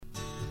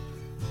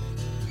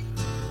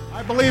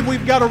I believe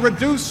we've got to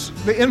reduce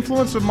the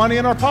influence of money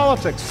in our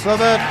politics so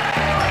that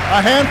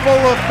a handful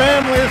of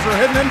families or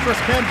hidden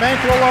interests can't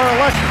bankroll our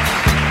elections.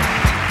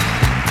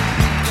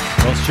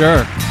 Well,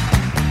 sure.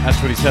 That's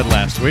what he said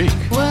last week.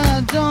 Well,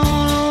 I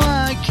don't know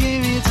why I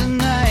came here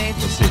tonight.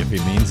 We'll see if he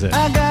means it.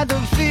 I got the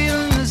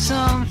feeling that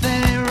something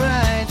ain't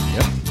right.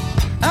 Yep.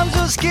 I'm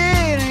so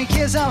scared in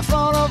case I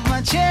fall off my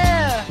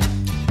chair.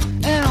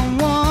 And I'm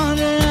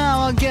wondering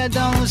how I'll get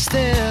down the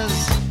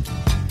stairs.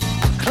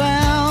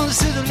 Clowns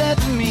to the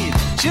left of me,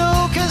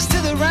 jokers to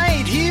the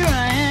right. Here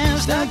I am,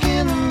 stuck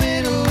in the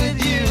middle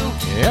with you.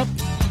 Yep.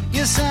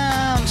 Yes,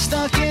 I'm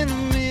stuck in the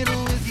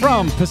middle with you.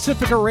 From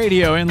Pacifica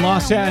Radio in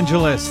Los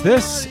Angeles,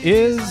 this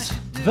is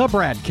the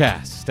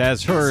BradCast,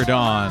 as heard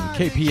on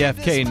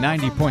KPFK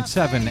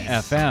 90.7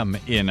 FM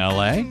in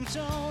LA.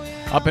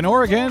 Up in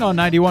Oregon on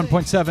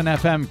 91.7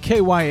 FM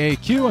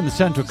KYAQ on the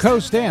Central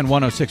Coast and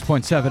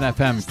 106.7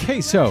 FM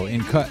KSO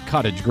in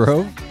Cottage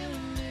Grove.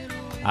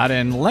 Out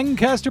in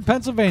Lancaster,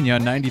 Pennsylvania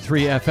on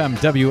 93 FM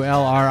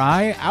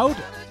WLRI. Out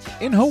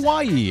in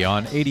Hawaii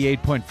on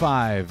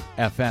 88.5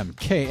 FM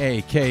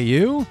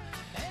KAKU.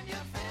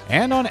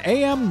 And on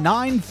AM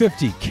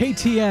 950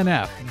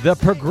 KTNF, the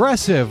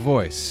progressive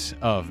voice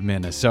of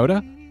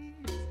Minnesota.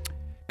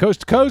 Coast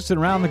to coast and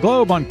around the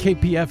globe on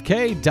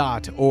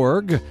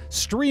kpfk.org.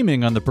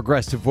 Streaming on the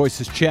Progressive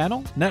Voices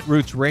channel,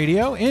 Netroots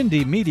Radio,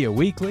 Indie Media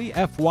Weekly,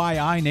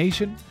 FYI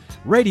Nation,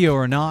 Radio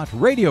or Not,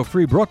 Radio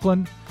Free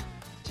Brooklyn,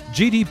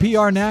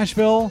 GDPR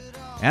Nashville,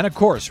 and of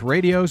course,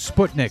 Radio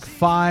Sputnik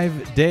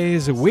 5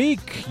 days a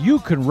week. You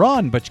can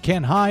run, but you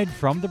can't hide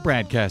from the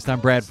BradCast. I'm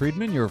Brad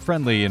Friedman, your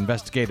friendly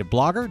investigative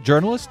blogger,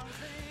 journalist,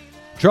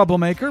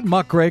 troublemaker,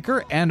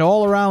 muckraker, and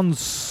all-around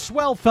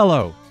swell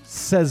fellow,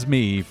 says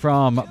me,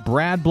 from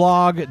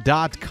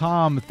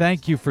bradblog.com.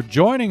 Thank you for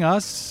joining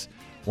us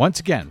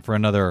once again for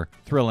another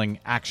thrilling,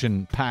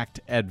 action-packed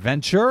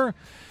adventure.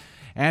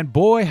 And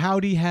boy,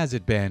 howdy has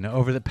it been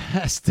over the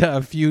past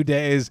few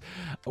days.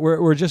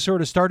 We're just sort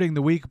of starting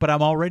the week, but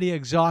I'm already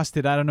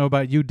exhausted. I don't know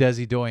about you,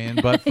 Desi Doyen,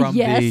 but from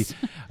yes.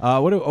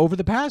 Over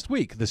the past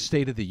week, the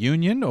State of the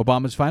Union,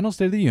 Obama's final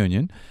State of the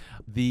Union,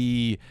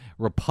 the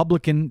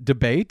Republican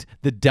debate,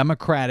 the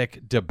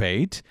Democratic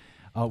debate.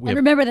 And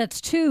remember, that's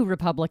two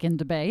Republican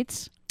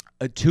debates.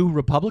 Two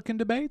Republican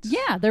debates?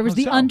 Yeah, there was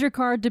the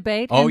undercard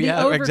debate and the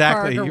overcard,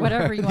 exactly. or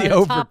whatever you want,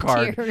 the top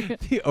overcard. tier.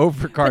 The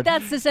overcard. But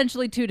that's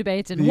essentially two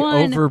debates in the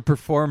one. The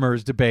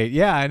overperformers debate.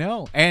 Yeah, I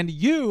know. And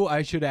you,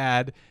 I should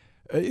add,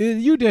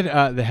 you did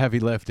the heavy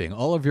lifting.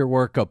 All of your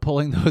work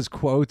pulling those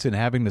quotes and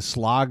having to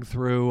slog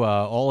through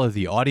all of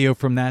the audio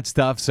from that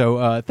stuff.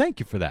 So thank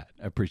you for that.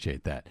 I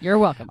appreciate that. You're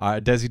welcome.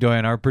 Desi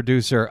Doyen, our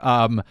producer.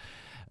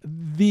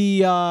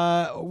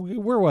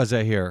 Where was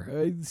I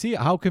here? See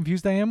how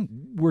confused I am?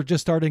 We're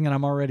just starting and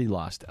I'm already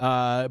lost.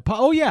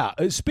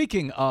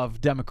 Speaking of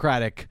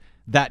Democratic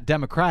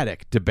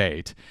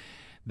debate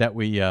that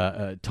we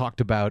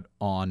talked about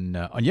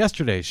on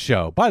yesterday's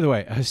show. By the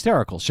way, a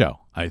hysterical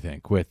show, I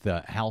think, with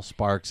Hal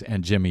Sparks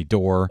and Jimmy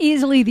Dore.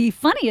 Easily the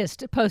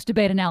funniest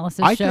post-debate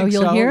analysis I show think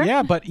you'll so, hear.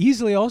 Yeah, but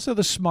easily also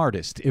the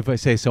smartest, if I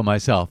say so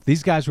myself.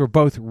 These guys were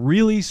both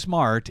really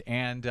smart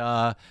and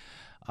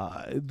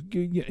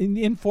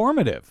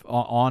informative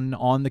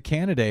on the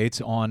candidates,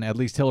 on at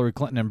least Hillary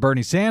Clinton and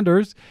Bernie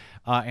Sanders,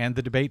 and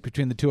the debate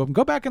between the two of them.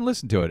 Go back and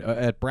listen to it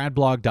at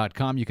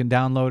bradblog.com. You can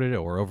download it,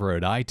 or over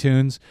at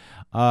iTunes.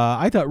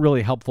 I thought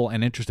really helpful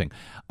and interesting.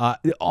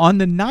 On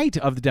the night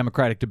of the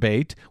Democratic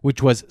debate,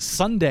 which was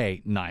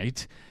Sunday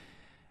night,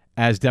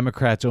 as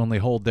Democrats only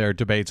hold their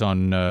debates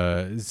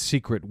on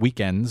secret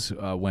weekends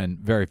when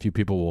very few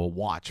people will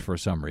watch for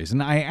some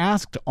reason, I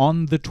asked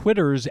on the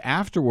Twitters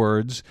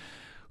afterwards,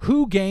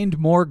 who gained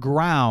more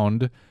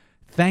ground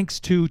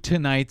thanks to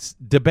tonight's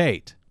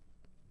debate?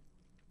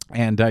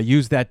 And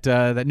used that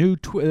new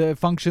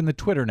function that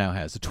Twitter now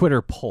has, the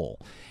Twitter poll.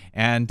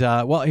 And,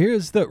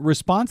 here's the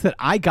response that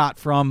I got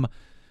from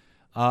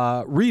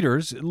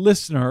readers,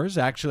 listeners,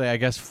 actually, I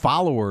guess,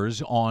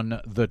 followers on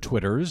the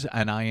Twitters.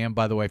 And I am,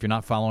 by the way, if you're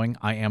not following,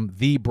 I am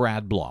the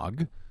Brad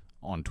Blog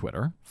on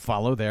Twitter.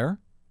 Follow there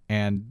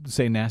and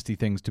say nasty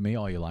things to me,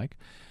 all you like.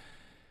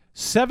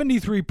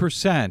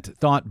 73%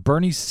 thought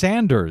Bernie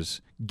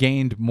Sanders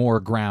gained more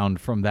ground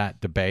from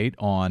that debate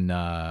on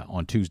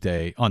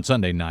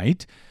Sunday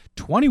night.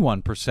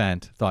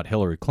 21% thought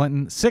Hillary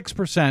Clinton.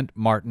 6%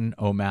 Martin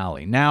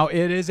O'Malley. Now,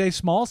 it is a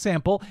small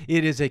sample.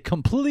 It is a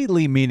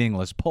completely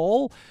meaningless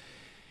poll.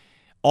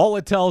 All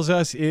it tells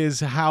us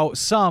is how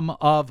some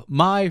of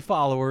my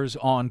followers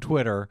on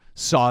Twitter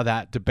saw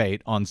that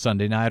debate on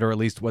Sunday night, or at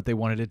least what they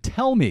wanted to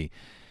tell me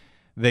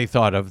they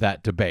thought of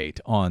that debate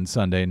on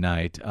Sunday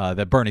night,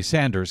 that Bernie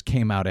Sanders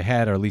came out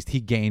ahead, or at least he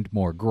gained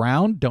more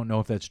ground. Don't know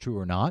if that's true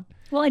or not.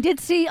 Well, I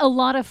did see a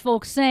lot of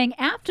folks saying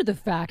after the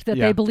fact that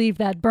they believe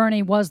that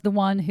Bernie was the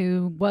one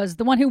who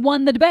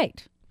won the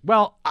debate.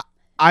 Well,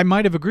 I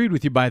might have agreed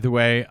with you, by the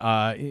way,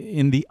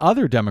 in the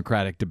other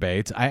Democratic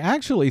debates. I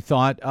actually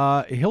thought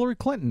Hillary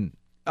Clinton,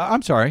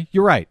 I'm sorry,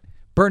 you're right,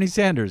 Bernie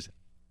Sanders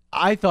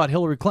I thought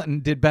Hillary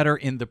Clinton did better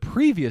in the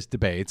previous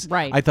debates.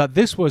 Right. I thought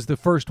this was the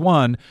first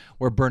one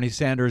where Bernie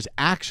Sanders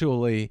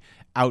actually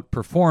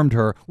outperformed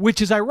her,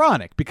 which is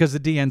ironic because the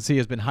DNC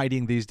has been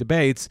hiding these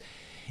debates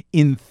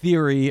in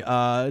theory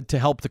to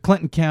help the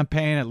Clinton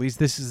campaign. At least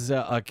this is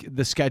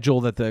the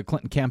schedule that the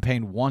Clinton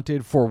campaign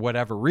wanted for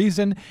whatever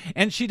reason.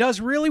 And she does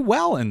really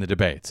well in the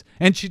debates.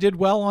 And she did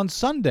well on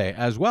Sunday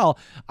as well.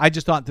 I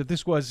just thought that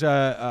this was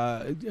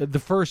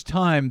the first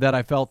time that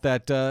I felt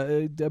that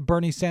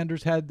Bernie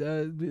Sanders had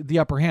the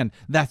upper hand.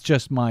 That's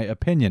just my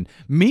opinion.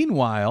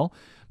 Meanwhile,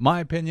 my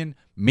opinion,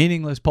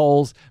 meaningless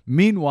polls.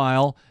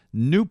 Meanwhile,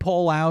 new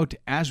poll out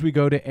as we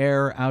go to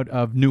air out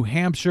of New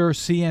Hampshire.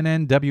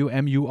 CNN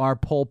WMUR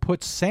poll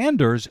puts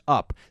Sanders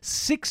up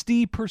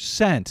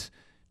 60%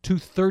 to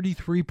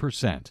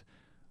 33%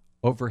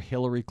 over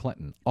Hillary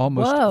Clinton.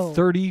 Almost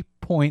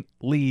 30-point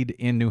lead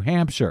in New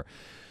Hampshire.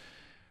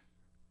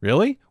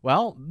 Really?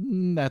 Well,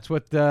 that's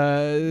what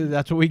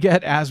we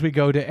get as we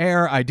go to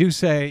air. I do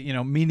say,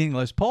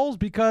 meaningless polls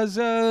because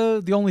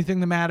the only thing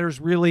that matters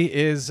really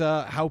is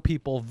how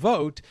people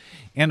vote.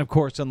 And, of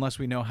course, unless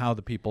we know how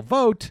the people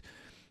vote,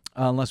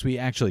 unless we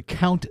actually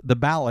count the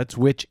ballots,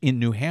 which in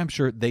New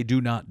Hampshire they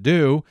do not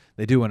do.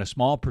 They do in a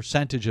small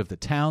percentage of the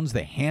towns.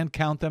 They hand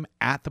count them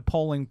at the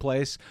polling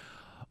place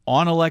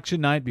on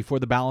election night before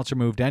the ballots are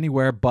moved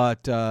anywhere,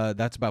 but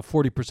that's about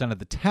 40% of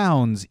the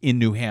towns in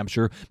New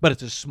Hampshire, but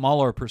it's a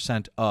smaller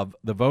percent of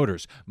the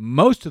voters.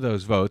 Most of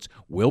those votes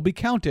will be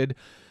counted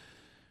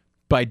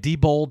by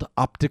Diebold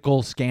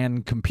optical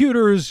scan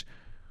computers,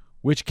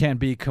 which can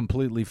be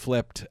completely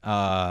flipped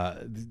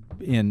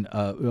in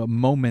a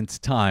moment's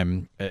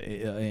time,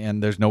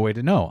 and there's no way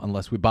to know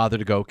unless we bother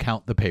to go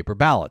count the paper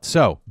ballots.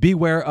 So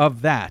beware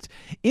of that.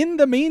 In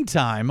the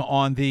meantime,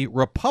 on the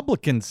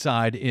Republican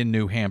side in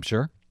New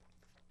Hampshire,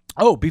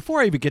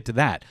 before I even get to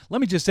that,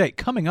 let me just say,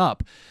 coming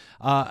up,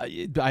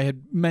 I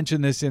had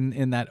mentioned this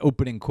in that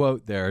opening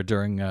quote there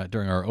during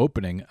our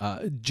opening.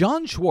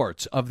 John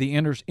Schwarz of the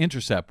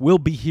Intercept will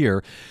be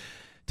here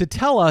to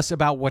tell us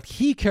about what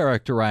he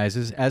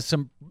characterizes as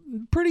some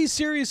pretty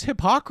serious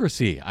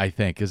hypocrisy, I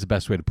think is the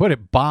best way to put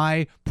it,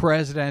 by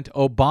President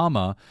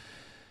Obama,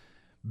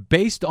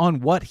 based on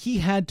what he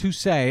had to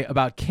say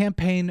about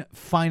campaign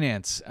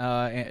finance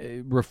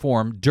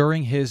reform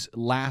during his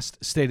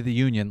last State of the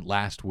Union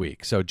last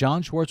week. So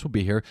John Schwarz will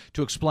be here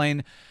to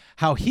explain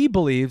how he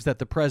believes that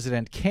the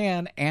president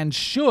can and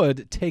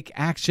should take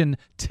action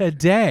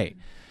today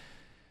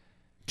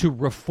to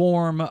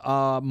reform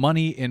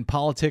money in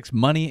politics,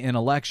 money in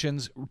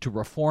elections, to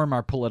reform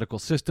our political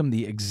system,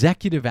 the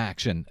executive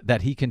action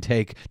that he can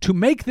take to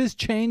make this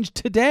change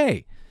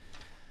today.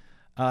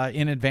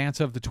 In advance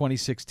of the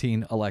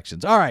 2016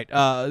 elections. All right,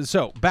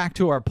 so back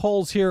to our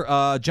polls here.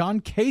 John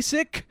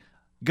Kasich,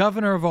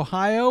 governor of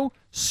Ohio,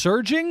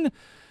 surging.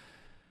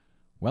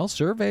 Well,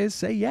 surveys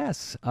say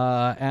yes.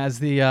 As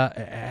the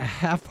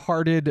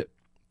half-hearted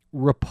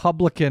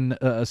Republican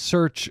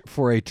search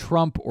for a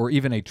Trump or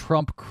even a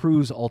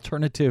Trump-Cruz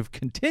alternative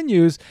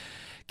continues,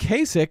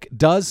 Kasich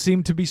does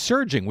seem to be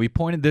surging. We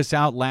pointed this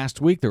out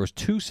last week. There was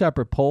 2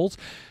 separate polls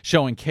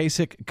showing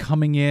Kasich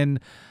coming in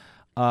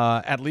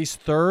at least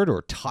third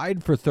or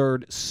tied for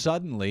third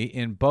suddenly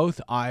in both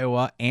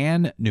Iowa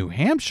and New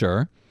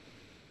Hampshire.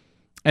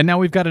 And now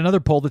we've got another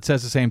poll that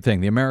says the same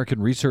thing. The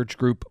American Research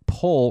Group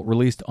poll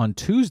released on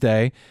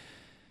Tuesday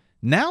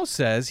now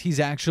says he's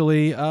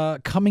actually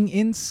coming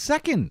in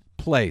second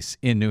place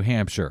in New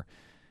Hampshire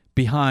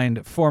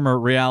behind former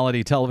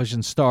reality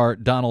television star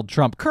Donald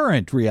Trump,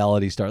 current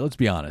reality star, let's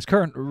be honest,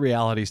 current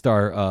reality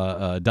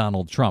star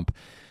Donald Trump.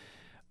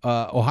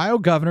 Ohio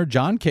Governor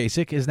John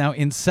Kasich is now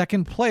in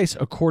second place,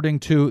 according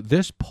to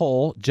this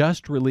poll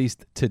just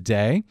released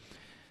today.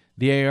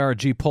 The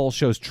ARG poll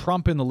shows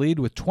Trump in the lead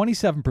with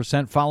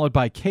 27%, followed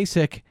by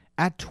Kasich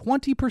at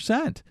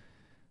 20%.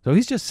 So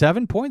he's just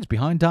 7 points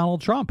behind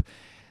Donald Trump.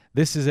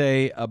 This is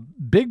a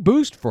big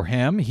boost for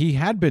him. He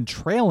had been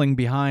trailing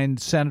behind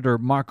Senator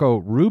Marco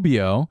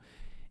Rubio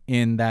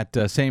in that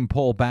same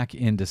poll back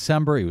in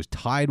December. He was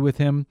tied with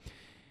him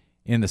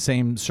in the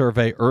same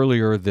survey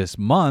earlier this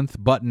month,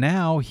 but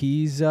now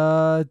he's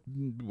taken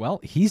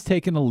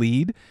a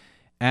lead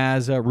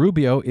as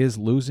Rubio is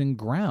losing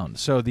ground.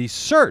 So the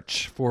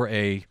search for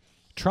a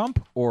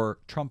Trump or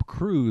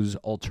Trump-Cruz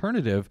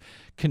alternative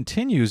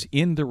continues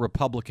in the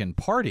Republican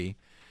Party.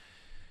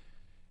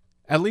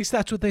 At least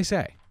that's what they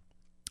say.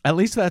 At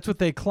least that's what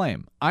they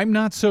claim. I'm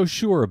not so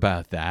sure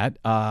about that.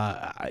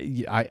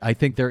 I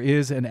think there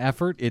is an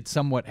effort. It's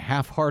somewhat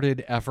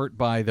half-hearted effort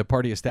by the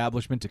party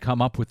establishment to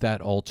come up with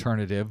that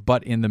alternative.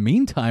 But in the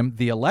meantime,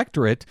 the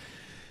electorate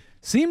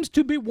seems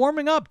to be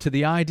warming up to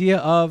the idea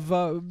of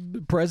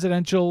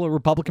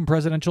Republican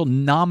presidential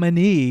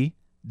nominee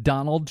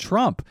Donald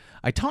Trump.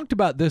 I talked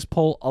about this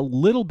poll a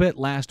little bit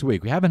last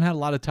week. We haven't had a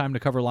lot of time to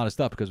cover a lot of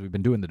stuff because we've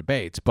been doing the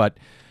debates. But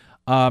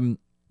a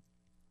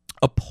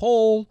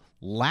poll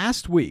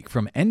last week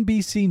from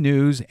NBC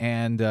News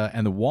and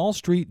the Wall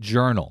Street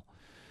Journal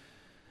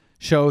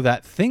show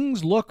that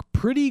things look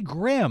pretty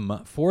grim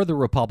for the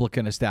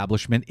Republican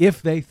establishment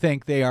if they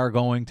think they are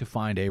going to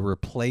find a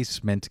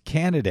replacement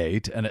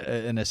candidate,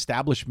 an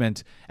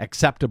establishment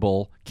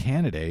acceptable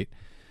candidate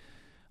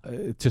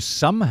to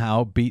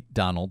somehow beat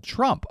Donald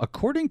Trump.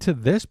 According to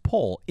this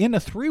poll, in a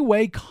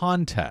three-way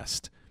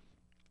contest,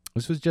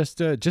 this was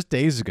just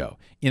days ago,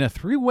 in a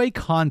three-way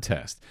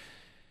contest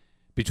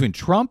between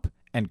Trump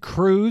and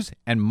Cruz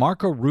and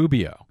Marco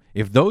Rubio,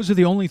 if those are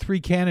the only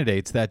three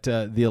candidates that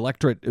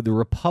the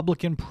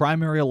Republican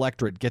primary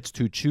electorate gets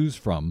to choose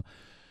from,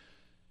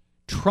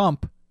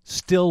 Trump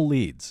still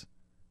leads.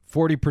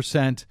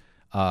 40%.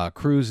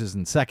 Cruz is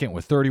in second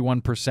with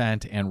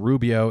 31%, and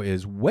Rubio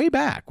is way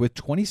back with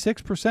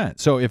 26%.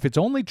 So if it's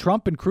only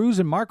Trump and Cruz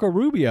and Marco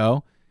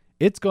Rubio,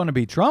 it's going to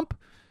be Trump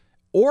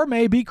or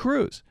maybe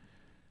Cruz.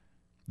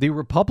 The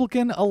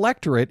Republican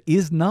electorate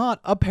is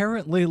not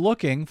apparently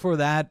looking for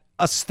that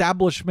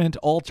establishment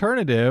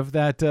alternative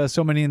that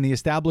so many in the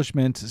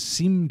establishment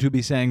seem to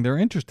be saying they're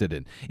interested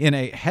in. In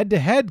a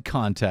head-to-head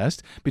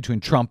contest between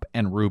Trump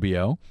and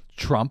Rubio,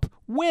 Trump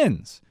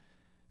wins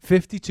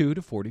 52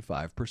 to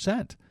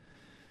 45%.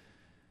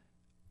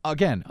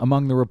 Again,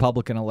 among the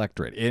Republican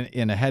electorate.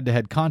 In a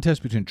head-to-head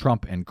contest between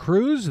Trump and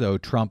Cruz, though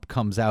Trump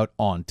comes out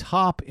on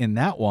top in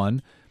that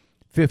one,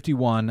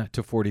 51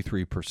 to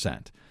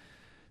 43%.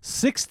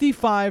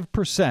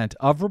 65%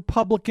 of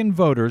Republican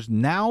voters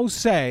now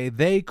say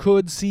they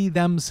could see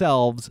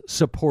themselves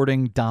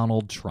supporting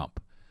Donald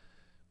Trump.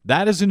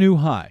 That is a new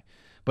high,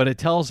 but it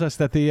tells us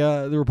that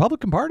the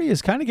Republican Party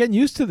is kind of getting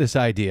used to this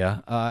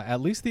idea.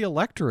 At least the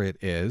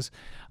electorate is.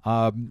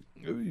 Maybe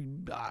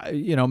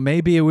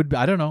it would,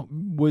 I don't know,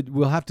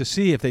 we'll have to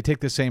see if they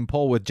take the same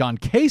poll with John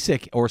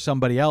Kasich or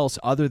somebody else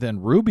other than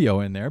Rubio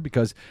in there,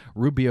 because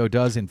Rubio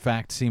does, in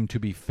fact, seem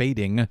to be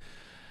fading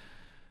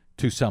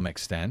to some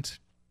extent.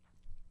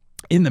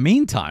 In the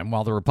meantime,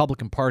 while the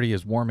Republican Party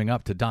is warming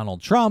up to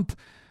Donald Trump,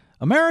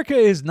 America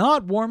is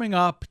not warming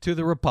up to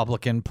the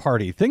Republican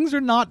Party. Things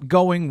are not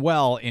going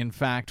well, in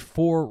fact,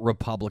 for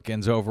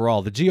Republicans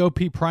overall. The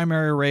GOP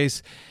primary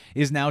race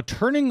is now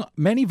turning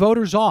many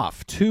voters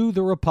off to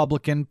the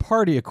Republican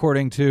Party,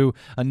 according to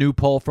a new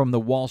poll from the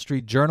Wall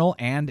Street Journal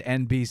and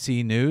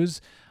NBC News.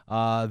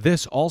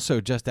 This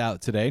also just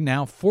out today.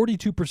 Now,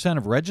 42%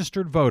 of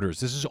registered voters,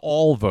 this is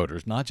all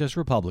voters, not just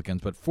Republicans,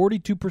 but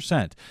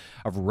 42%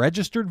 of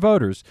registered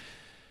voters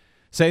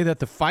say that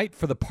the fight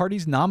for the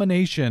party's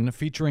nomination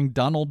featuring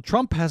Donald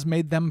Trump has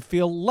made them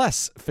feel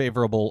less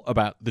favorable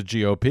about the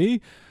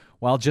GOP,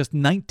 while just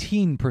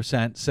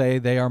 19% say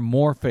they are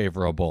more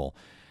favorable.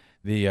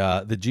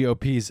 The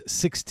GOP's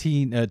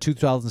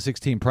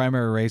 2016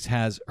 primary race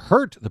has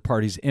hurt the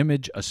party's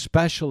image,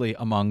 especially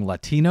among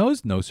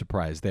Latinos. No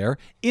surprise there.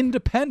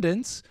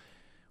 Independents,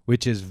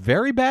 which is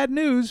very bad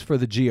news for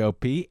the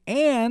GOP,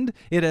 and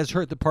it has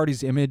hurt the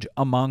party's image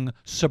among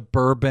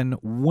suburban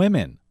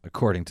women,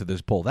 according to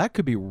this poll. That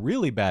could be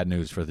really bad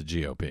news for the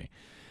GOP.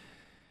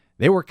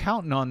 They were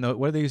counting on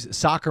what are these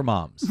soccer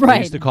moms? Right. They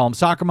used to call them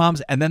soccer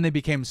moms, and then they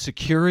became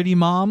security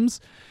moms.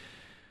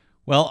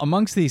 Well,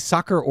 amongst the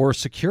soccer or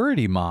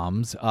security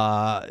moms,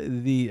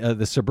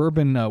 the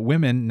suburban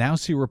women now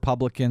see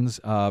Republicans.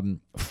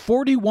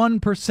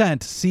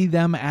 41% see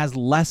them as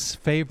less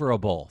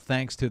favorable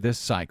thanks to this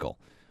cycle,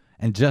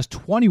 and just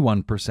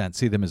 21%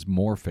 see them as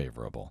more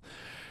favorable.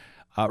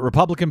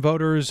 Republican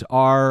voters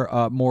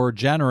are more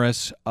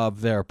generous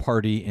of their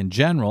party in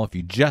general. If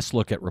you just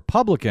look at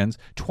Republicans,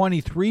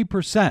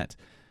 23%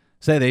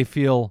 say they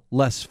feel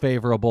less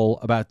favorable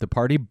about the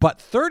party, but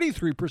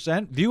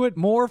 33% view it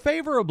more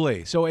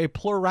favorably. So a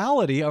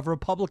plurality of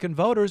Republican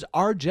voters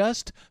are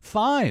just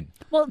fine.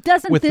 Well,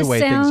 doesn't with this the way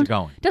sound, things are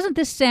going. Doesn't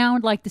this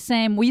sound like the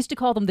same? We used to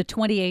call them the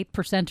 28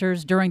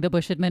 percenters during the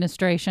Bush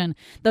administration.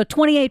 The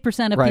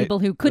 28% of Right. people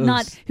who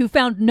who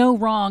found no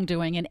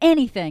wrongdoing in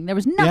anything. There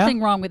was nothing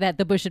wrong with that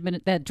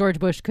that George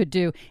Bush could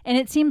do. And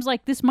it seems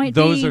like this might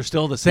Those be are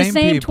still the same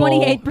people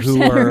 28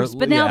 who are, percenters,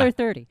 but now they're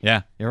 30.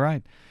 Yeah, you're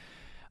right.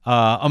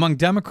 Among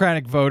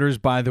Democratic voters,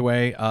 by the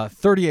way,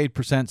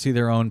 38% see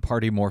their own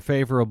party more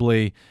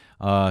favorably,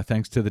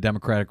 thanks to the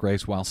Democratic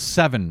race, while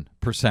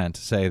 7%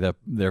 say that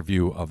their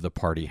view of the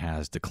party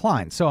has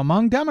declined. So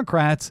among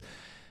Democrats,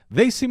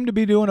 they seem to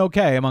be doing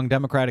okay among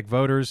Democratic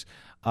voters.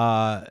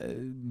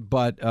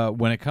 But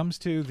when it comes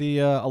to the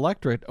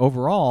electorate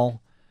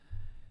overall,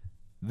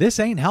 this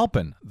ain't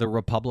helping the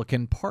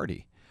Republican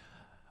Party.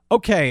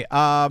 Okay,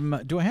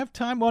 do I have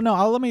time? Well,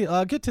 no, let me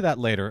get to that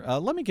later.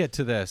 Let me get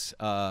to this.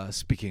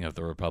 Speaking of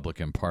the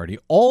Republican Party,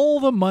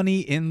 all the money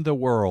in the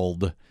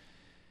world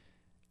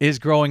is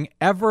growing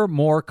ever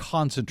more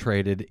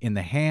concentrated in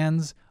the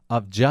hands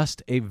of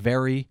just a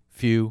very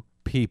few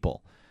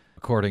people.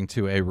 According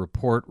to a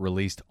report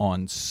released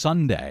on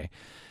Sunday,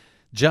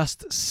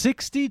 just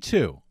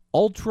 62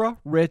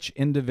 ultra-rich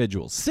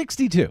individuals,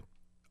 62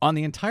 on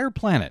the entire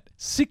planet,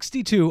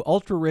 62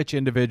 ultra-rich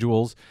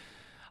individuals,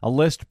 a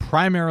list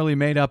primarily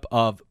made up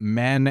of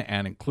men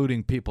and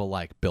including people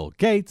like Bill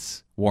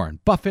Gates, Warren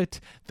Buffett,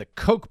 the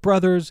Koch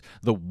brothers,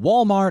 the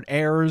Walmart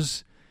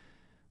heirs.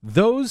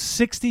 Those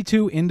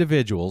 62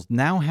 individuals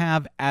now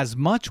have as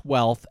much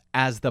wealth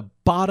as the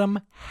bottom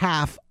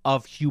half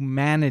of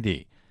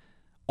humanity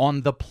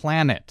on the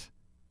planet.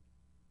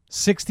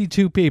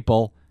 62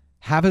 people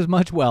have as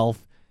much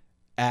wealth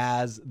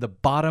as the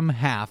bottom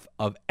half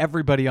of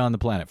everybody on the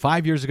planet.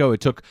 5 years ago,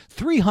 it took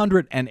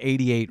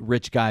 388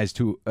 rich guys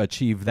to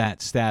achieve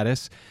that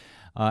status.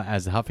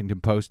 As the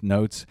Huffington Post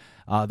notes,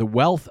 the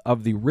wealth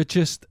of the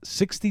richest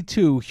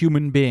 62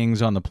 human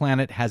beings on the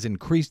planet has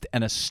increased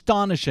an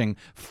astonishing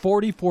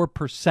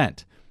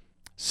 44%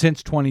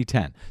 since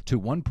 2010 to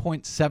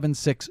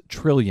 $1.76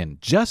 trillion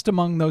just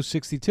among those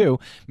 62.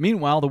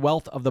 Meanwhile, the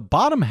wealth of the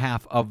bottom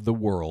half of the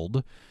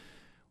world,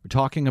 we're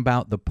talking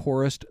about the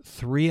poorest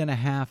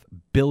 3.5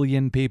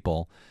 billion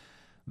people,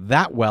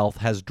 that wealth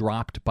has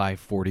dropped by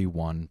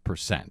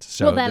 41%.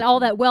 So all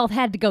that wealth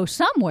had to go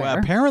somewhere. Well,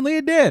 apparently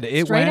it did.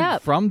 It Straight went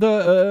up. from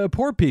the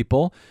poor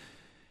people.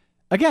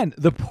 Again,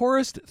 the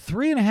poorest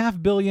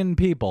 3.5 billion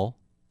people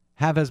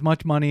have as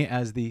much money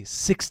as the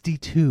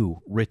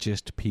 62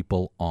 richest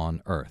people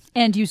on Earth.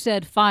 And you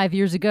said 5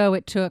 years ago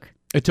it took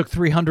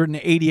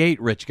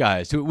 388 rich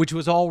guys, which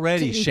was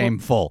already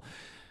shameful.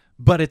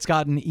 But it's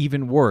gotten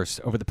even worse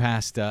over the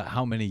past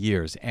how many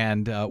years.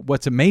 And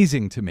what's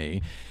amazing to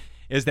me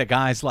is that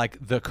guys like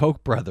the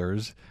Koch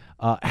brothers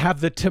have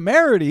the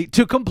temerity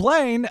to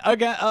complain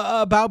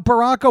about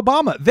Barack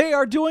Obama. They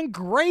are doing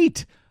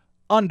great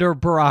under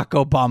Barack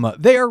Obama.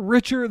 They are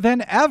richer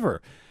than ever.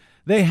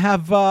 They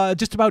have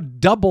just about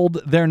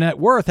doubled their net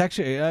worth.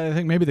 Actually, I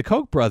think maybe the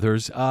Koch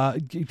brothers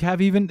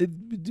have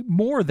even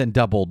more than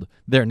doubled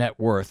their net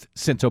worth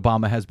since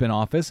Obama has been in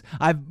office.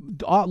 I've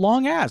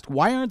long asked,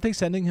 why aren't they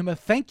sending him a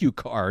thank you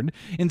card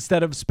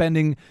instead of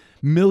spending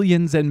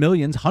millions and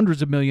millions,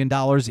 hundreds of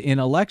 $millions in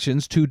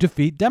elections to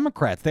defeat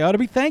Democrats? They ought to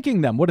be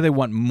thanking them. What do they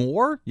want,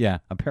 more? Yeah,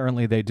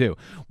 apparently they do.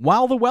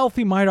 While the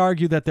wealthy might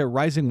argue that their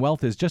rising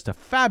wealth is just a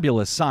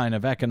fabulous sign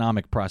of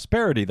economic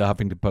prosperity, the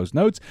Huffington Post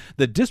notes,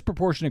 the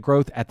disproportionate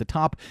growth at the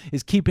top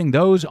is keeping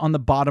those on the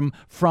bottom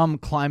from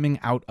climbing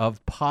out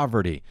of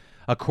poverty,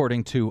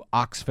 according to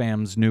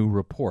Oxfam's new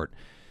report.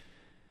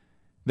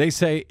 They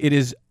say it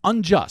is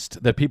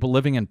unjust that people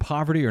living in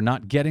poverty are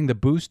not getting the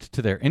boost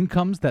to their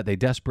incomes that they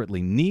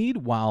desperately need,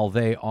 while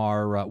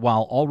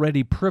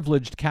already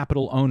privileged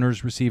capital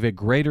owners receive a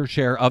greater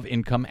share of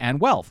income and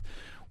wealth.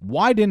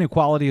 Wide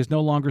inequality is no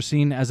longer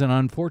seen as an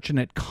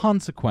unfortunate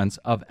consequence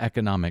of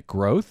economic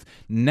growth.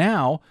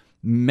 Now,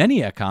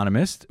 many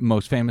economists,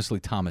 most famously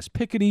Thomas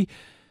Piketty,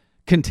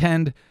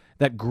 contend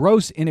that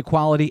gross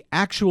inequality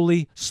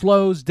actually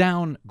slows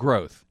down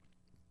growth,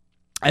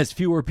 as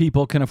fewer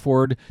people can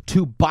afford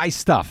to buy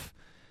stuff,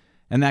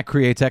 and that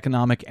creates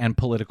economic and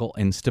political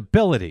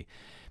instability.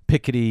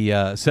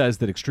 Piketty says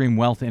that extreme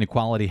wealth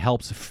inequality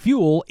helps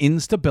fuel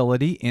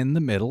instability in the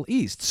Middle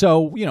East.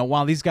 So,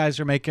 while these guys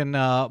are making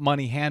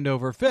money hand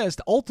over fist,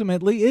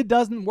 ultimately it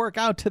doesn't work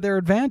out to their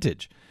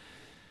advantage.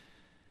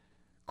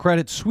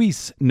 Credit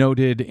Suisse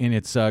noted in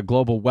its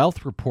global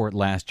wealth report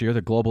last year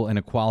that global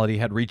inequality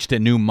had reached a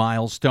new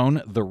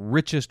milestone. The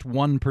richest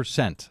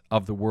 1%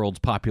 of the world's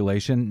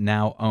population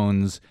now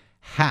owns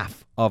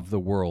half of the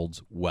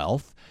world's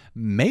wealth.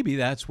 Maybe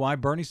that's why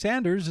Bernie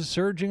Sanders is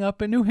surging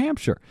up in New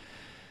Hampshire.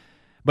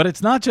 But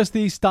it's not just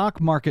the stock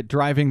market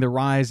driving the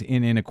rise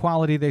in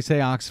inequality. They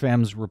say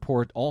Oxfam's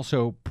report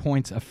also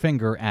points a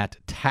finger at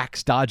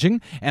tax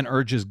dodging and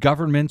urges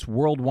governments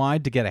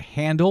worldwide to get a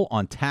handle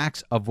on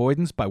tax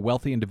avoidance by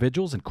wealthy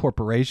individuals and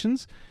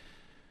corporations.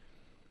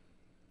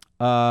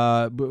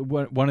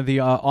 One of the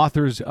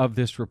authors of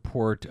this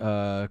report,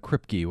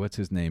 Kripke, what's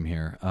his name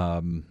here?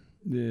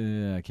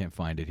 I can't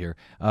find it here.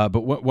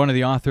 But one of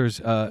the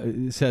authors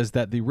says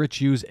that the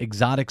rich use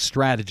exotic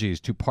strategies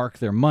to park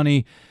their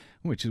money,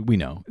 which we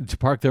know, to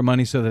park their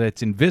money so that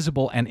it's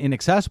invisible and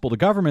inaccessible to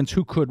governments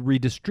who could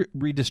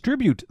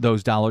redistribute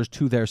those dollars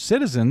to their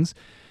citizens.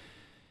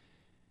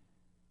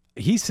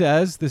 He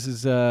says, this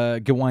is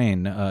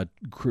Gawain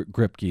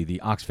Kripke, the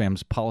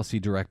Oxfam's policy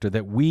director,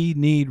 that we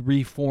need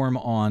reform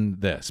on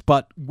this.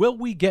 But will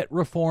we get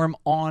reform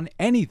on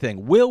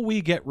anything? Will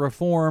we get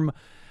reform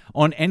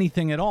on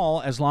anything at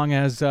all, as long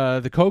as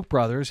the Koch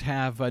brothers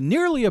have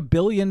nearly $1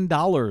 billion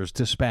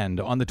to spend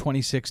on the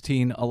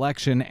 2016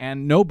 election,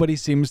 and nobody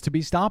seems to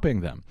be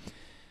stopping them?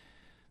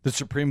 The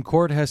Supreme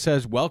Court has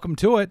says, welcome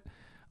to it,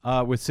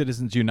 with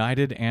Citizens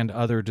United and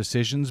other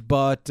decisions.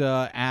 But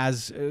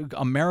as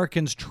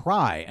Americans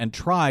try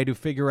to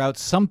figure out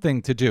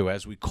something to do,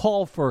 as we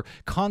call for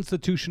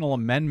constitutional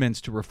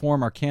amendments to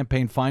reform our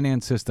campaign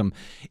finance system,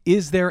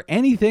 is there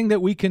anything that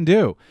we can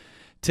do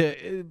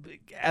to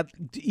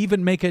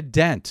even make a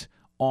dent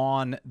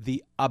on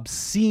the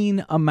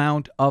obscene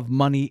amount of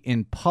money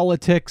in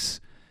politics,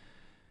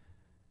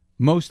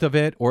 most of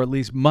it, or at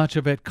least much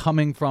of it,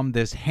 coming from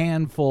this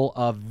handful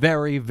of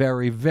very,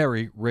 very,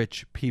 very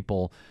rich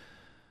people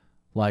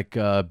like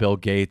Bill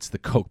Gates, the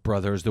Koch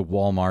brothers, the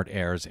Walmart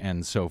heirs,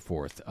 and so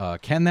forth?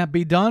 Can that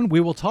be done? We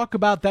will talk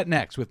about that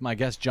next with my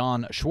guest,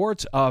 John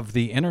Schwarz of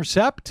The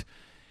Intercept.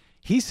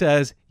 He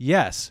says,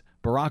 yes,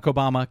 Barack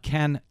Obama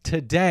can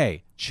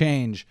today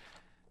change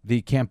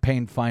the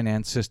campaign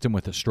finance system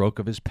with a stroke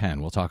of his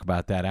pen. We'll talk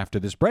about that after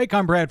this break.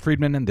 I'm Brad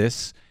Friedman, and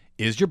this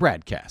is your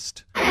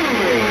BradCast.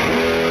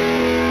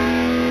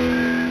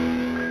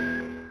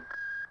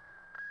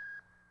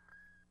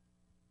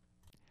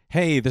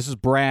 Hey, this is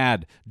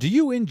Brad. Do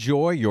you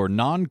enjoy your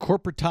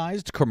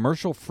non-corporatized,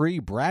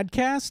 commercial-free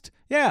BradCast?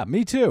 Yeah,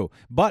 me too.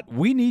 But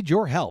we need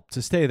your help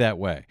to stay that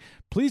way.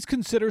 Please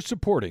consider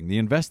supporting the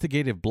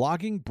investigative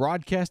blogging,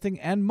 broadcasting,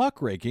 and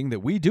muckraking that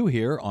we do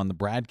here on the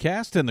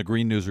BradCast and the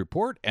Green News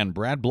Report and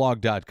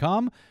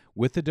bradblog.com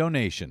with a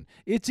donation.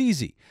 It's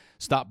easy.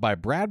 Stop by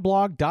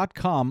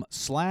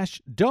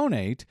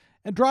bradblog.com/donate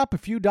and drop a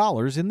few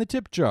dollars in the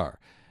tip jar.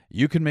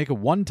 You can make a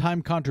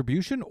one-time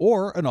contribution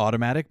or an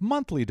automatic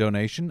monthly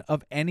donation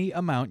of any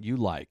amount you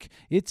like.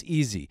 It's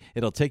easy.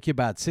 It'll take you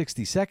about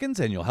 60 seconds,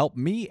 and you'll help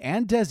me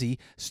and Desi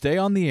stay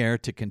on the air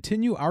to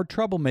continue our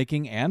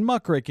troublemaking and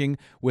muckraking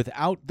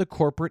without the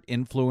corporate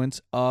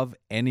influence of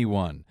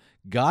anyone.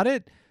 Got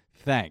it?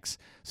 Thanks.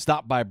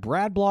 Stop by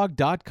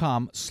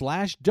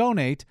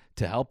bradblog.com/donate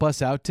to help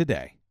us out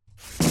today.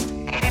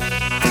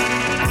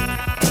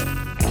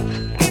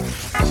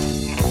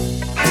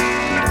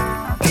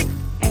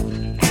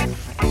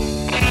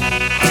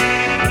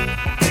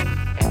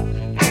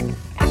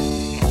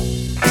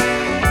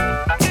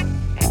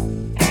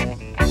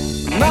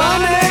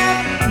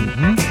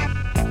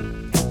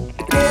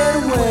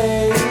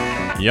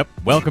 Yep.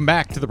 Welcome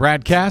back to the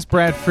BradCast.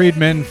 Brad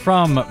Friedman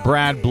from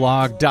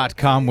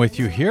bradblog.com with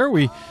you here.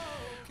 We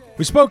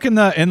spoke in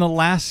the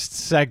last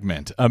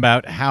segment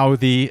about how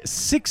the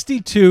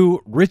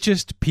 62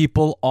 richest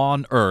people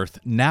on Earth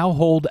now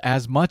hold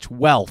as much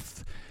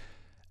wealth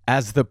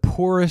as the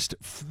poorest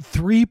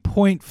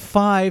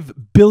 3.5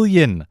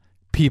 billion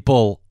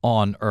people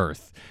on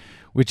Earth,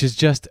 which is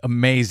just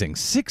amazing.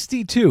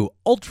 62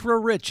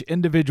 ultra-rich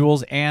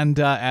individuals, and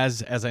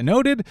as I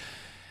noted,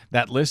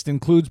 that list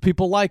includes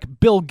people like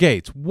Bill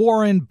Gates,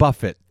 Warren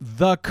Buffett,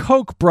 the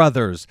Koch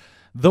brothers,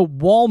 the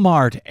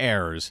Walmart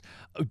heirs,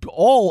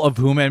 all of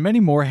whom and many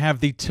more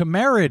have the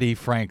temerity,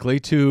 frankly,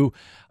 to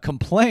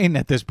complain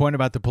at this point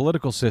about the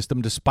political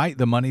system despite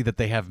the money that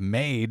they have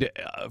made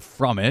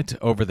from it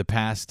over the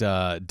past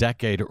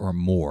decade or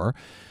more.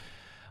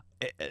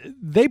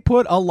 They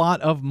put a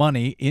lot of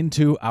money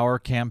into our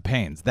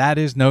campaigns. That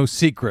is no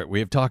secret. We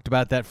have talked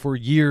about that for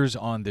years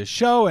on this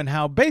show, and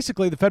how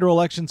basically the Federal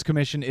Elections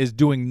Commission is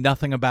doing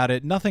nothing about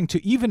it, nothing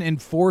to even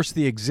enforce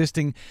the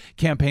existing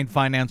campaign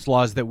finance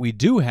laws that we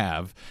do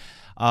have,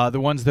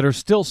 the ones that are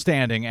still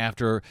standing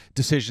after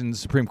decisions,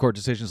 Supreme Court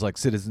decisions like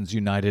Citizens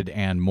United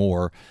and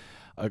more,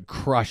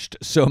 crushed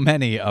so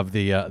many of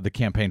the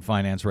campaign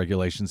finance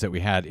regulations that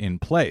we had in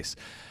place.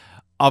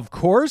 Of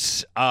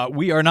course,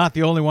 we are not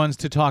the only ones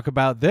to talk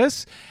about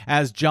this.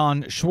 As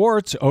John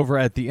Schwarz over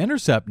at the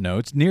Intercept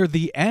notes, near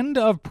the end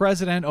of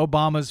President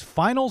Obama's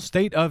final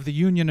State of the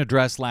Union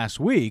address last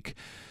week,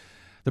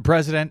 the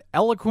president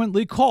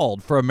eloquently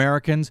called for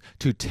Americans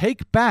to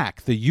take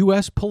back the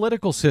U.S.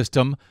 political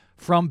system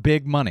from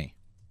big money.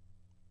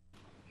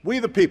 We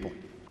the people.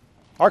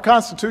 Our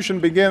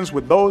Constitution begins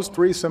with those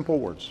three simple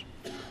words.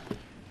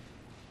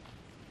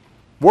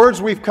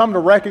 Words we've come to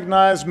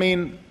recognize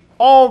mean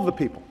all the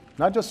people,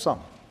 not just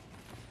some.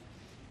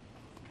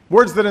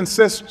 Words that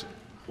insist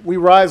we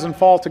rise and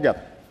fall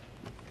together.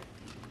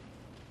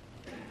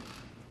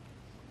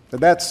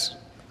 That's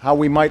how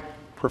we might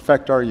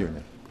perfect our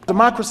union.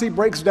 Democracy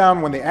breaks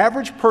down when the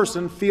average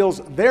person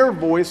feels their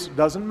voice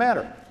doesn't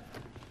matter,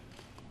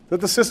 that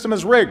the system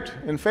is rigged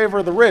in favor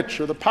of the rich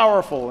or the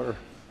powerful or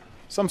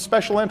some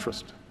special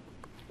interest.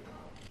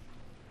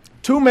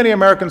 Too many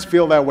Americans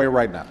feel that way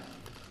right now.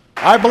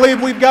 I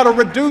believe we've got to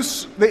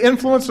reduce the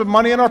influence of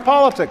money in our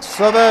politics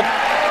so that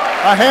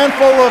a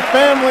handful of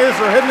families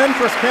or hidden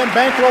interests can't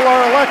bankroll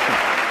our election.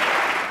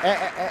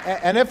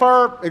 And if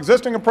our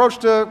existing approach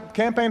to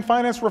campaign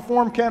finance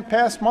reform can't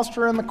pass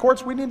muster in the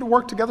courts, we need to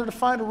work together to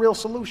find a real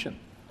solution,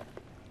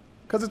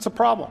 because it's a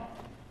problem.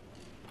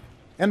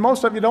 And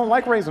most of you don't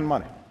like raising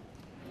money.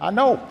 I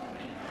know.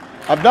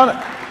 I've done it.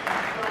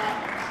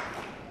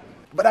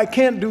 But I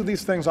can't do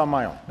these things on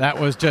my own. That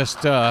was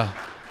just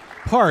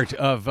part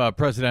of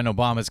President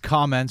Obama's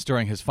comments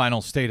during his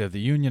final State of the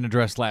Union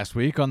address last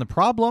week on the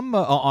problem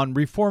on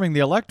reforming the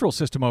electoral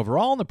system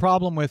overall, and the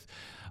problem with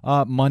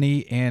money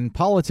in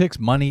politics,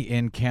 money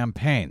in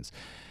campaigns.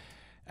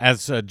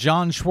 As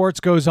John Schwarz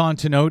goes on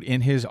to note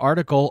in his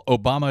article,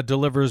 Obama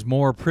delivers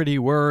more pretty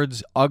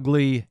words,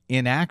 ugly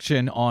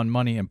inaction on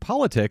money in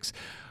politics.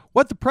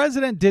 What the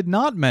president did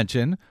not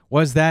mention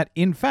was that,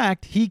 in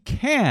fact, he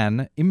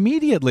can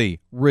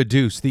immediately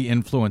reduce the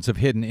influence of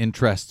hidden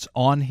interests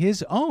on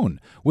his own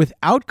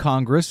without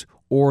Congress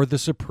or the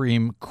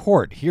Supreme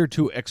Court. Here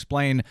to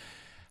explain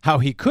how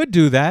he could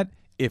do that,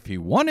 if he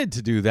wanted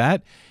to do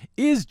that,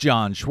 is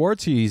John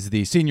Schwarz. He's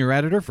the senior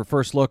editor for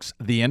First Look's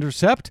The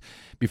Intercept.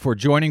 Before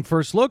joining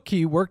First Look,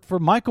 he worked for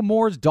Michael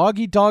Moore's Dog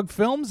Eat Dog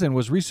Films and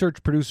was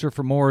research producer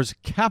for Moore's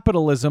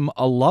Capitalism,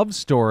 A Love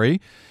Story.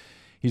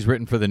 He's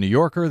written for The New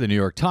Yorker, The New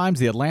York Times,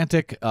 The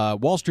Atlantic,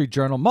 Wall Street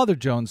Journal, Mother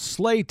Jones,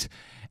 Slate,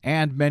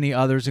 and many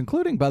others,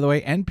 including, by the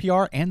way,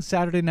 NPR and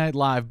Saturday Night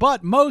Live.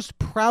 But most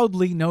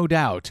proudly, no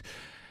doubt,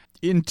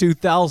 in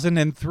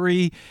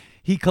 2003,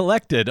 he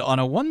collected on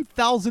a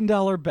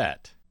 $1,000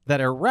 bet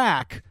that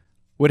Iraq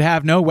would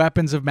have no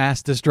weapons of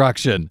mass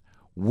destruction.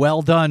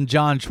 Well done,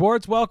 John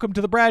Schwarz. Welcome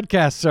to the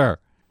BradCast, sir.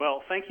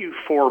 Well, thank you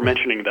for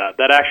mentioning that.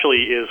 That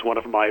actually is one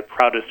of my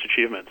proudest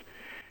achievements.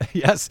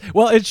 Yes.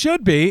 Well, it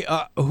should be.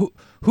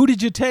 Who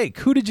did you take?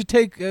 Whose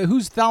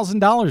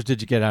 $1,000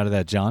 did you get out of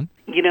that, John?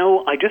 You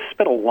know, I just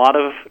spent a lot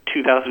of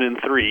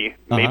 2003,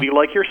 maybe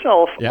like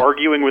yourself,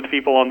 arguing with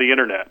people on the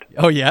internet.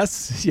 Oh,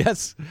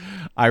 yes.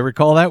 I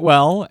recall that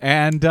well.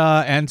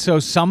 And so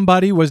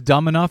somebody was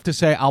dumb enough to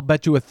say, I'll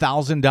bet you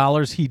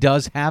 $1,000 he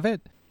does have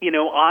it? You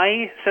know,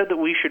 I said that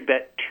we should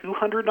bet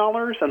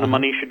 $200 and the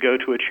money should go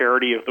to a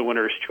charity of the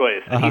winner's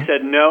choice. And he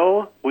said,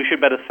 no, we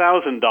should bet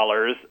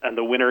 $1,000 and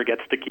the winner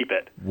gets to keep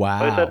it. Wow.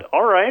 So I said,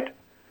 all right.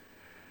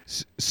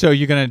 So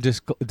you're going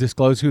to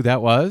disclose who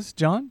that was,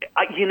 John?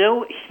 You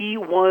know, he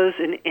was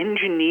an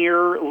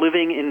engineer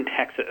living in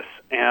Texas.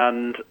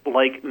 And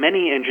like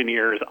many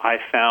engineers, I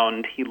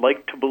found he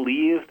liked to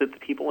believe that the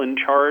people in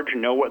charge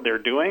know what they're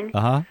doing.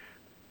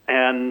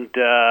 And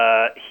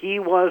he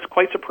was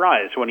quite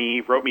surprised when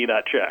he wrote me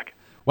that check.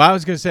 Well, I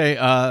was going to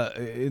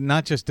say,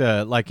 not just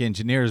like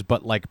engineers,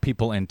 but like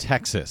people in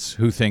Texas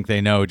who think they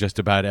know just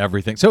about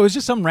everything. So it was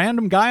just some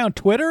random guy on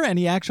Twitter, and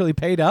he actually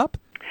paid up?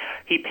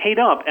 He paid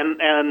up,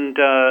 and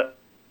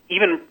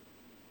even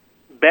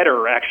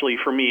better, actually,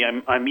 for me,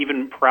 I'm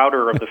even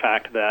prouder of the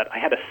fact that I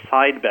had a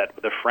side bet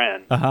with a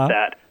friend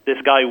that this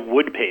guy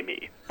would pay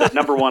me. That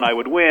number one, I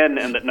would win,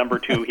 and that number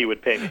two, he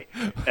would pay me.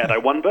 And I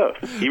won both.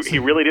 He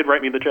really did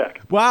write me the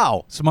check.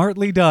 Wow.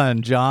 Smartly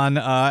done, John.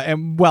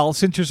 And well,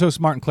 since you're so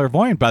smart and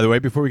clairvoyant, by the way,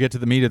 before we get to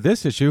the meat of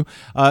this issue,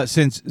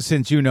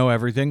 since you know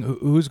everything,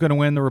 who's going to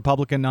win the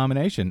Republican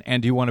nomination?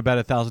 And do you want to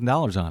bet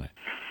 $1,000 on it?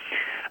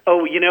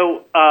 Oh, you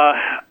know,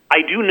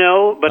 I do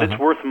know, but it's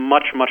worth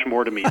much, much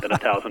more to me than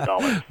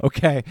 $1,000.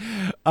 Okay.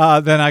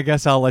 Then I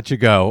guess I'll let you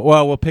go.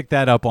 Well, we'll pick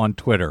that up on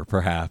Twitter,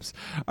 perhaps.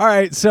 All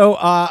right. So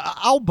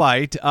I'll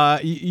bite.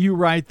 You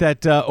write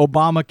that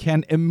Obama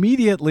can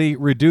immediately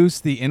reduce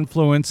the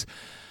influence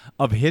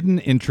of hidden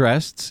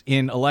interests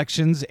in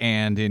elections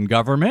and in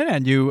government.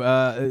 And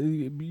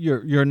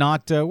you're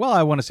not, well,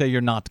 I want to say you're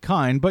not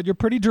kind, but you're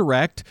pretty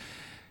direct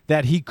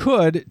that he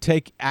could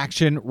take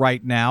action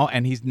right now,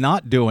 and he's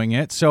not doing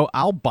it. So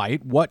I'll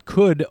bite. What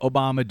could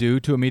Obama do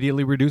to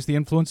immediately reduce the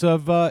influence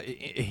of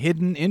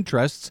hidden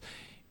interests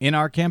in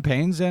our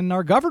campaigns and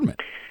our government?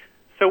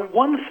 So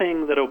one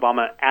thing that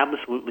Obama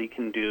absolutely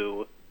can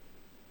do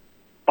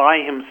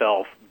by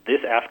himself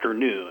this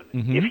afternoon,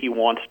 if he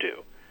wants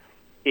to,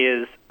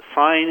 is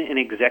sign an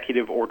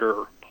executive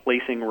order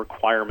placing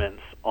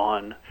requirements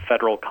on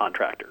federal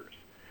contractors.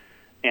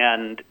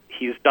 And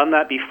he's done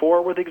that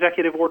before with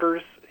executive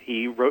orders.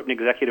 He wrote an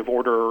executive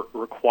order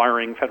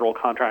requiring federal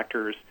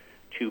contractors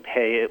to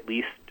pay at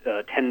least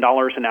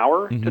 $10 an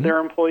hour to their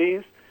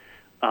employees.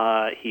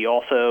 He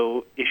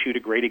also issued a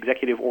great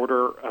executive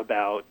order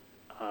about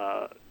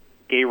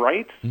gay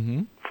rights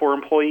for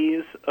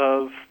employees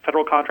of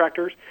federal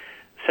contractors.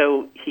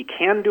 So he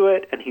can do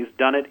it, and he's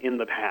done it in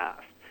the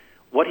past.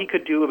 What he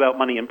could do about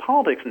money in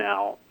politics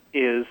now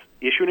is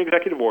issue an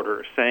executive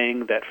order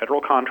saying that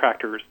federal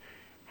contractors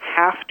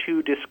have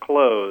to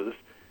disclose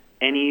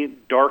any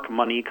dark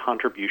money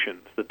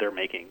contributions that they're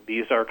making.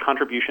 These are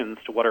contributions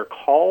to what are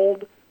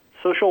called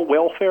social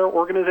welfare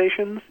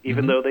organizations,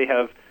 even though they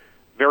have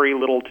very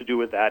little to do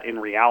with that in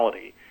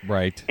reality.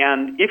 Right.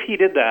 And if he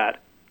did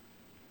that,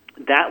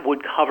 that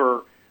would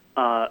cover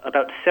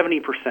about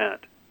 70%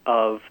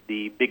 of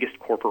the biggest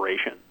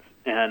corporations.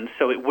 And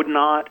so it would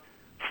not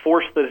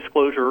force the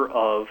disclosure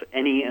of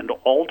any and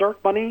all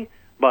dark money,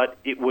 but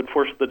it would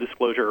force the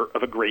disclosure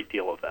of a great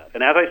deal of that.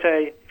 And as I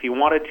say, if he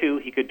wanted to,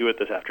 he could do it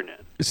this afternoon.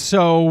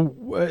 So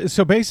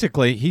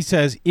basically, he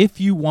says,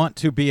 if you want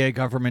to be a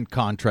government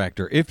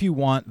contractor, if you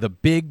want the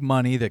big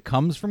money that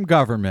comes from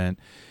government,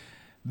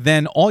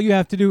 then all you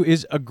have to do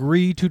is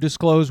agree to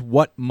disclose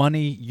what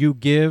money you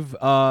give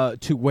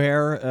to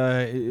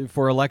where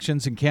for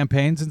elections and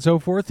campaigns and so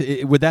forth.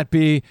 Would that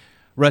be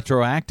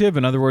retroactive?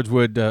 In other words,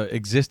 would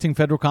existing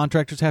federal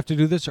contractors have to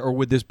do this, or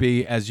would this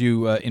be, as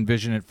you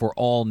envision it, for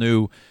all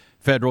new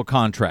federal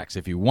contracts?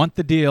 If you want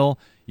the deal,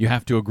 you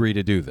have to agree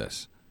to do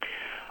this.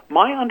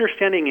 My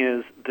understanding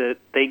is that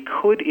they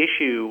could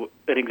issue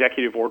an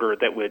executive order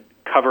that would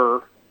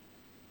cover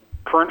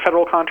current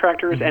federal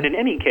contractors, and in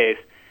any case,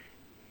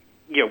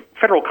 you know,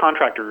 federal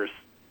contractors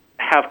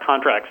have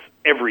contracts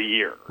every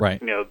year.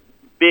 Right. You know,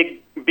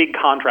 big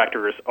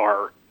contractors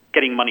are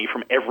getting money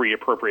from every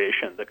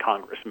appropriation that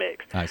Congress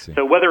makes. I see.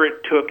 So whether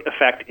it took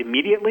effect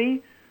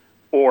immediately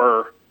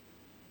or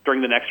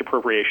during the next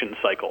appropriation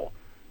cycle,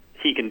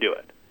 he can do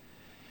it.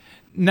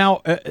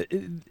 Now,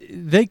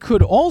 they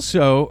could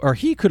also, or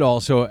he could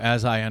also,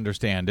 as I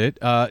understand it,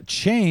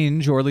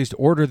 change or at least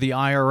order the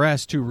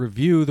IRS to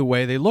review the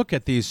way they look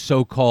at these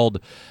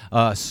so-called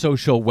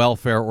social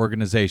welfare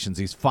organizations,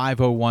 these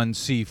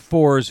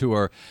 501c4s who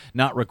are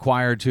not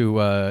required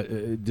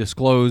to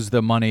disclose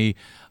the money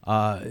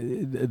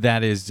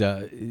that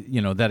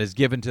is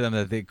given to them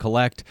that they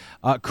collect.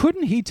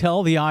 Couldn't he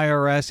tell the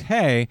IRS,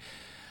 hey,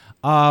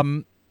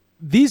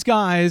 these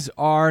guys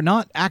are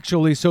not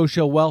actually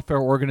social welfare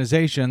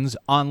organizations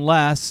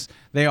unless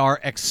they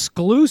are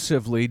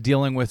exclusively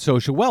dealing with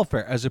social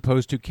welfare as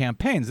opposed to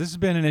campaigns. This has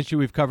been an issue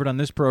we've covered on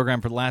this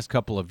program for the last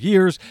couple of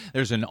years.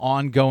 There's an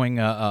ongoing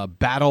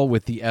battle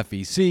with the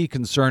FEC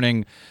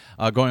concerning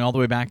going all the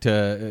way back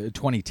to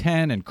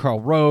 2010 and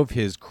Karl Rove,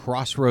 his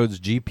Crossroads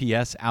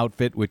GPS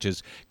outfit, which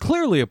is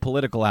clearly a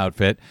political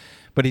outfit,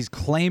 but he's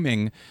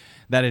claiming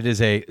that it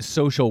is a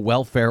social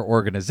welfare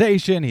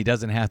organization. He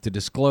doesn't have to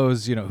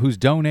disclose, who's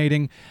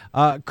donating.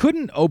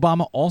 Couldn't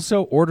Obama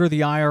also order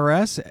the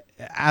IRS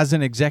as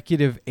an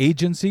executive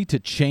agency to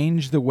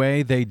change the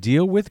way they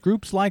deal with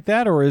groups like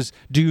that? Or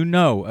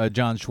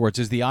John Schwarz,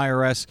 is the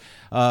IRS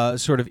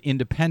sort of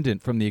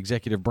independent from the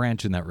executive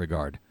branch in that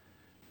regard?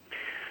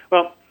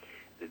 Well,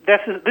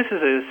 this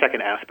is a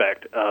second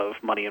aspect of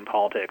money in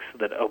politics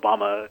that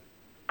Obama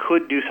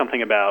could do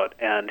something about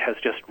and has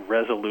just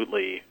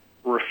resolutely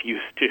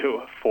refused to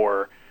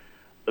for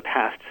the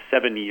past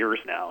 7 years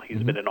now.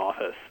 He's been in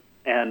office.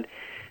 And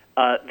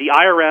the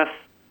IRS,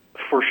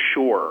 for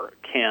sure,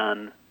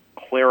 can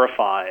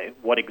clarify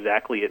what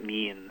exactly it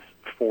means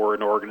for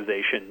an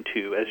organization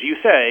to, as you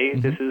say,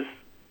 this is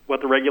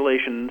what the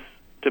regulations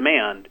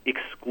demand,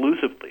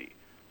 exclusively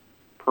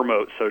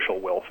promote social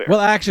welfare. Well,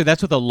 actually,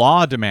 that's what the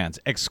law demands,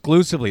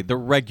 exclusively. The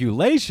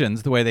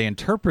regulations, the way they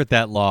interpret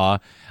that law,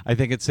 I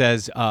think it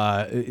says,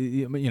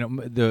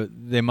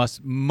 they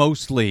must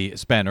mostly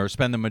spend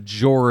the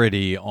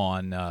majority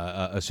on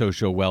a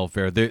social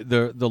welfare.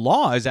 The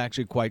law is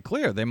actually quite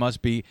clear. They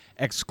must be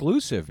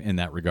exclusive in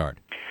that regard.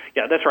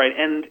 Yeah, that's right.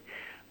 And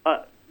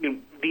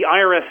the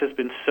IRS has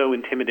been so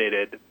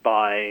intimidated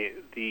by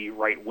the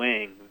right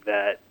wing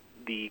that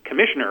the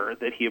commissioner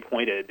that he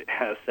appointed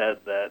has said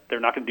that they're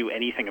not going to do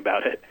anything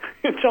about it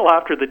until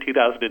after the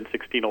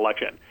 2016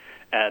 election.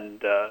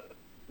 And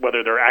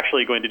whether they're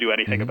actually going to do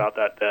anything about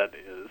that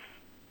is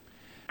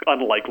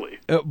unlikely.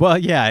 Well,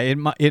 yeah,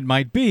 it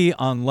might be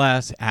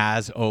unless,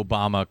 as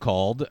Obama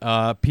called,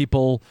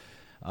 people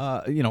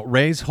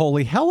raise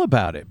holy hell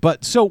about it.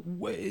 But so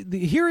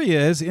here he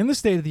is in the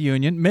State of the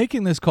Union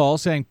making this call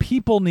saying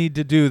people need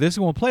to do this.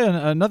 And we'll play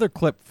another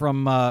clip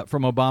from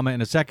Obama in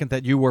a second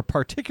that you were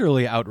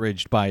particularly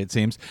outraged by, it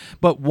seems.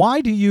 But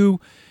what's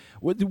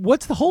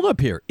the holdup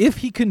here? If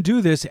he can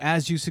do this,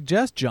 as you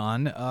suggest,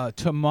 John,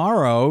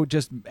 tomorrow,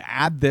 just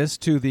add this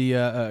to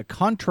the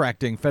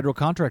federal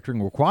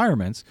contracting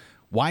requirements,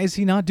 why is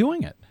he not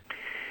doing it?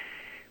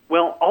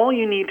 Well, all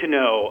you need to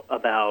know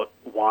about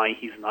why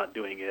he's not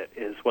doing it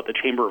is what the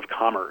Chamber of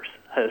Commerce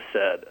has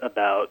said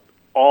about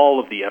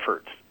all of the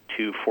efforts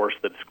to force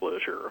the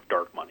disclosure of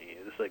dark money.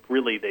 It's like,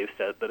 really, they've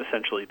said that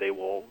essentially they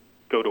will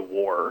go to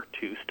war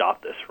to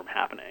stop this from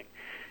happening.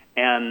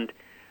 And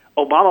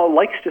Obama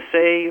likes to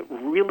say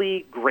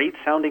really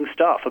great-sounding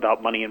stuff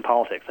about money in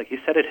politics. Like, he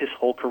said it his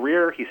whole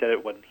career. He said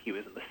it when he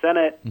was in the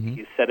Senate.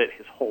 He said it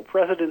his whole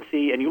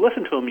presidency. And you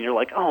listen to him, and you're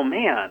like, oh,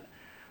 man,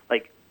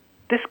 like,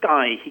 this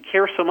guy, he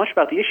cares so much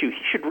about the issue,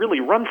 he should really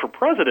run for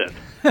president.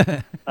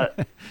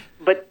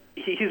 But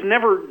he's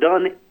never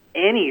done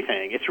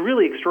anything. It's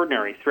really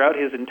extraordinary. Throughout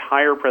his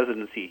entire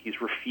presidency,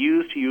 he's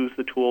refused to use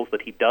the tools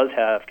that he does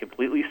have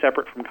completely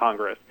separate from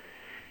Congress.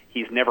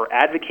 He's never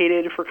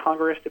advocated for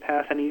Congress to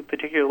pass any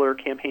particular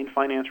campaign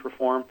finance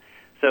reform.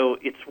 So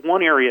it's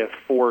one area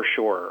for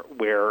sure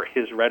where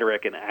his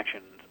rhetoric and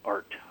actions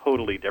are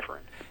totally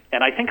different.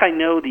 And I think I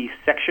know the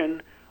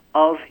section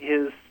of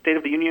his State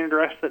of the Union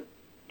address that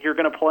you're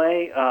going to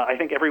play. I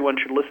think everyone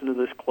should listen to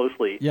this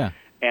closely. Yeah.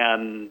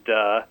 And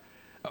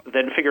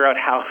then figure out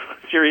how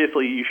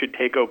seriously you should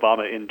take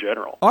Obama in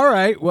general. All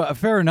right. Well,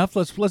 fair enough.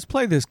 Let's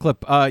play this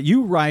clip.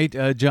 You write,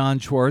 John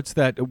Schwarz,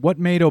 that what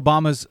made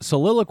Obama's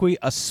soliloquy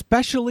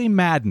especially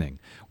maddening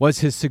was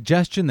his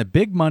suggestion that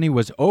big money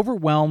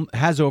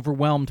has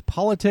overwhelmed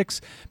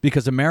politics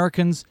because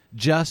Americans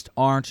just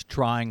aren't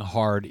trying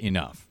hard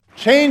enough.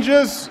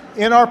 Changes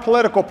in our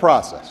political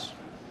process,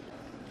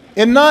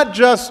 in not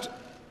just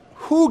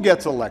who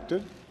gets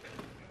elected,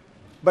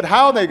 but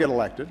how they get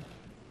elected,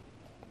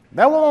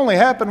 that will only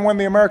happen when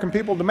the American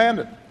people demand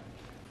it.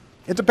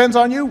 It depends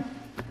on you.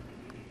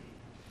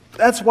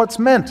 That's what's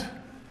meant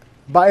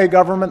by a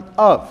government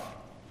of,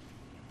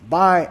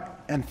 by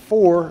and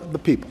for the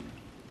people.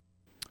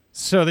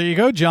 So there you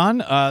go, John.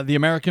 The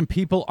American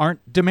people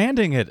aren't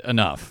demanding it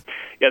enough.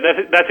 Yeah,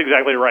 that's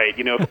exactly right.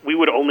 If we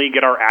would only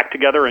get our act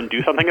together and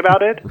do something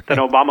about it, then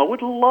Obama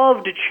would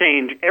love to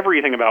change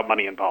everything about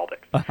money in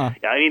politics. Yeah,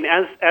 I mean,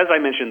 as I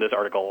mentioned in this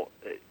article,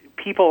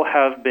 people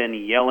have been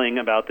yelling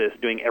about this,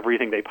 doing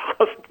everything they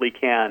possibly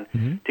can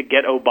to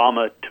get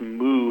Obama to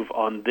move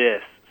on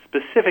this,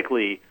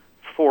 specifically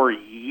for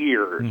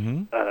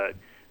years.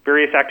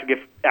 Various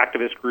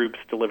activist groups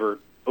delivered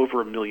over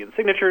 1 million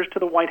signatures to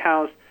the White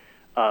House.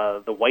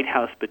 The White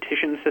House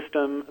petition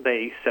system,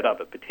 they set up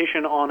a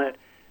petition on it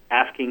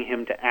asking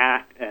him to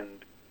act, and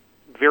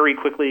very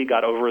quickly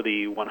got over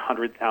the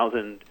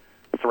 100,000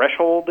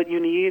 threshold that you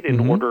need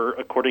in order,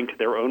 according to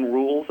their own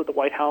rules at the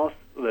White House,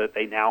 that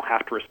they now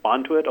have to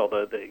respond to it,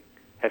 although they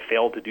have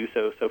failed to do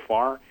so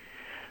far.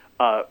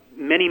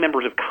 Many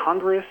members of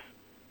Congress,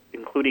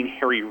 including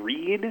Harry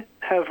Reid,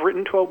 have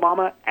written to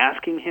Obama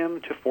asking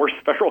him to force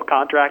federal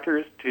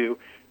contractors to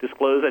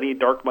disclose any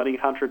dark money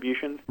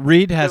contributions.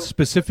 Reid has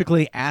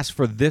specifically asked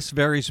for this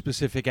very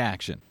specific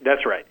action.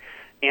 That's right.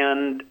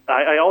 And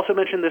I also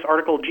mentioned this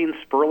article, Gene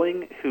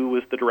Sperling, who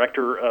was the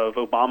director of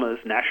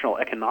Obama's National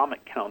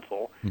Economic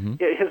Council,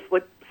 has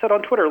said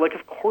on Twitter,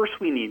 of course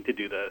we need to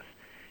do this.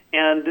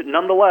 And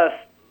nonetheless,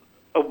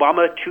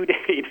 Obama to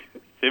date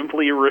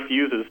simply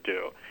refuses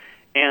to.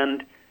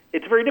 And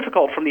it's very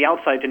difficult from the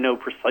outside to know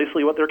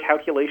precisely what their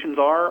calculations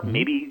are.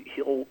 Maybe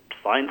he'll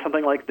sign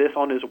something like this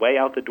on his way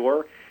out the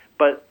door.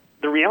 But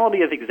the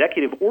reality of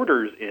executive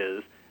orders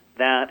is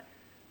that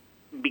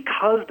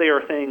because they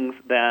are things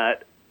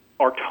that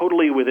are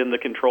totally within the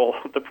control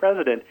of the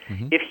president,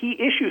 if he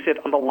issues it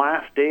on the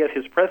last day of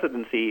his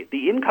presidency,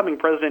 the incoming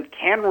president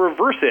can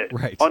reverse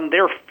it on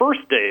their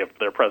first day of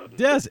their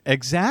presidency. Yes,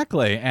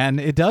 exactly. And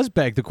it does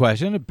beg the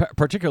question,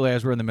 particularly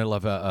as we're in the middle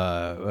of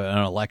an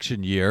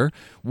election year,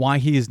 why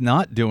he is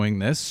not doing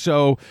this.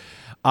 So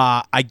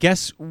I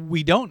guess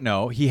we don't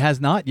know. He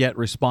has not yet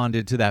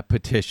responded to that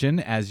petition,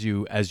 as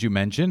you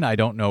mentioned. I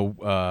don't know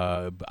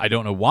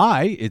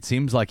why. It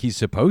seems like he's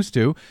supposed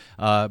to,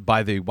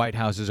 by the White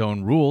House's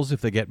own rules, if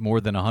they get more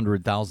than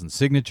 100,000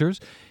 signatures.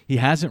 He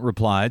hasn't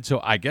replied, so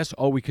I guess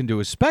all we can do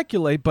is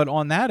speculate. But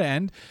on that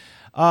end,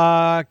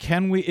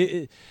 can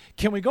we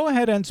go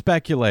ahead and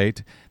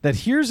speculate that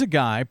here's a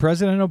guy,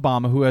 President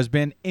Obama, who has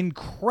been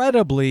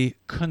incredibly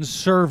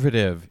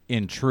conservative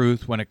in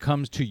truth when it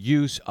comes to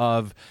use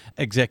of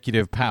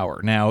executive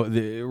power. Now,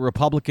 the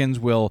Republicans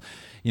will,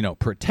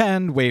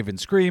 pretend, wave and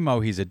scream, oh,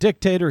 he's a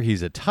dictator,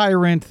 he's a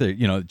tyrant,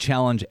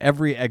 challenge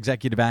every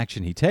executive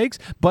action he takes.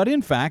 But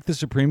in fact, the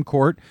Supreme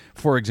Court,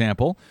 for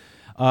example,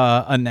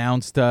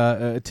 announced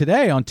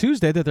today, on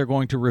Tuesday, that they're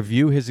going to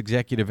review his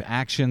executive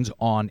actions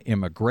on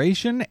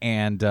immigration,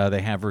 and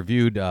they have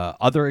reviewed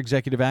other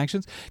executive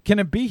actions. Can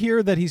it be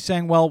here that he's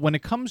saying, well, when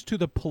it comes to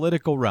the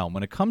political realm,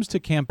 when it comes to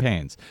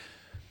campaigns,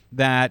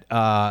 that,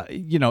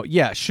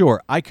 yeah,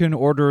 sure, I can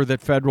order that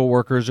federal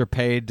workers are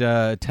paid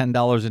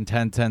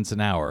 $10.10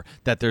 an hour,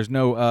 that there's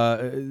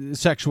no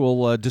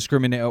sexual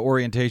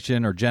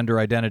orientation or gender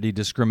identity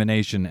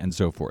discrimination and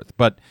so forth.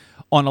 But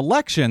on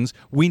elections,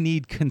 we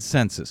need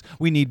consensus.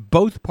 We need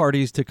both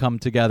parties to come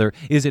together.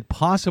 Is it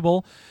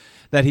possible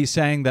that he's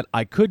saying that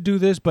I could do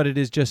this, but it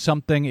is just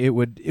something, it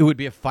would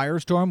be a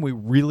firestorm? We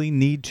really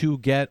need to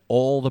get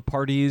all the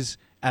parties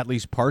at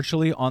least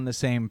partially on the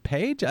same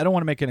page? I don't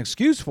want to make an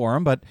excuse for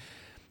him, but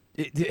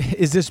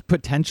is this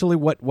potentially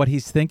what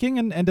he's thinking,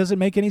 and does it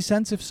make any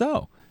sense if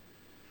so?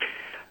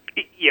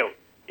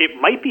 It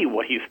might be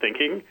what he's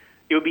thinking.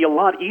 It would be a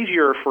lot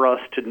easier for us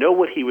to know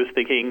what he was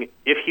thinking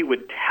if he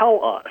would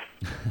tell us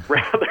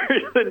rather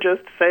than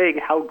just saying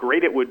how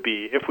great it would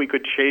be if we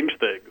could change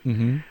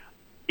things.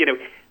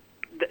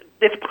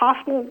 It's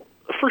possible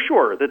for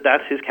sure that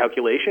that's his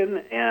calculation,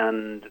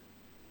 and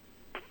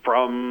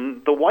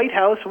from the White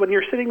House, when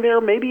you're sitting there,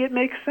 maybe it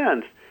makes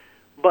sense.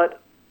 But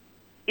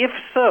if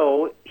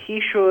so,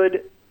 he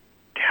should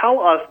tell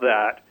us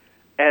that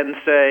and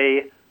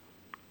say,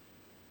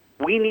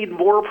 we need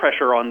more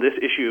pressure on this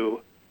issue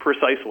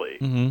precisely.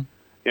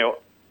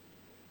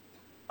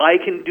 I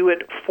can do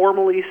it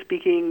formally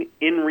speaking.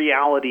 In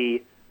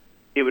reality,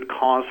 it would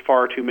cause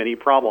far too many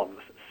problems.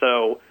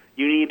 So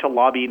you need to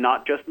lobby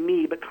not just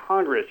me, but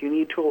Congress. You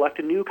need to elect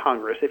a new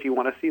Congress if you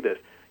want to see this.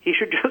 He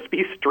should just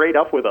be straight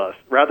up with us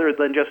rather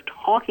than just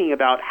talking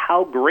about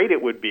how great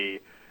it would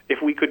be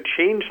if we could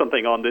change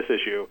something on this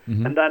issue,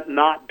 and that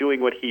not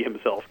doing what he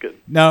himself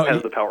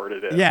has the power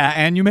to do. Yeah,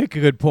 and you make a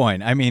good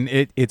point. I mean,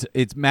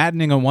 it's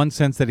maddening in one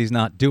sense that he's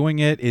not doing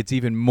it. It's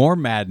even more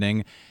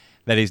maddening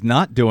that he's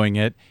not doing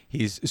it.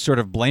 He's sort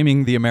of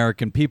blaming the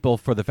American people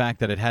for the fact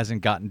that it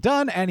hasn't gotten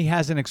done, and he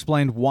hasn't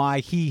explained why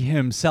he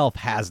himself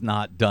has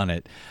not done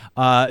it.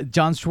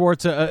 John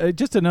Schwarz,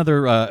 just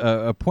another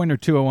a point or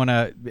two I want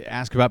to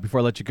ask about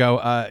before I let you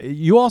go.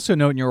 You also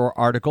note in your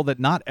article that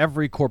not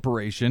every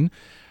corporation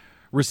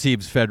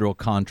receives federal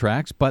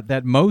contracts, but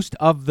that most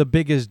of the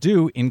biggest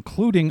do,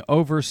 including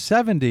over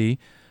 70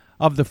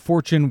 of the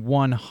Fortune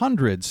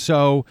 100.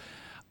 So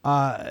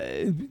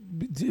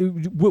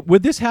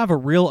would this have a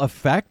real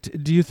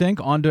effect, do you think,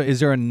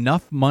 is there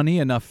enough money,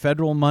 enough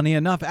federal money,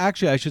 enough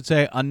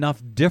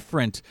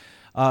different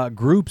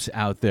groups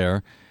out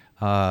there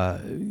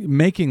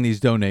making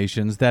these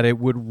donations that it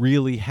would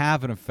really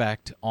have an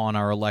effect on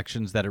our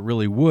elections, that it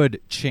really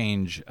would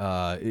change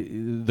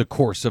the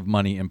course of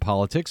money in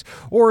politics?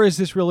 Or is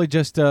this really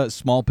just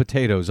small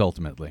potatoes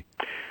ultimately?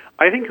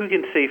 I think we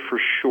can say for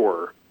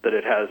sure that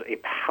it has a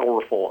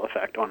powerful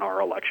effect on our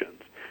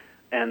elections.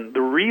 And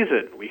the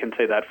reason we can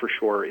say that for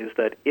sure is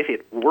that if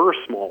it were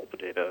small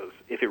potatoes,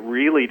 if it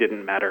really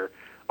didn't matter,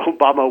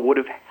 Obama would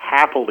have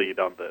happily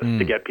done this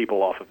to get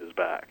people off of his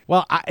back.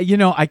 Well,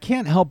 I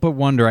can't help but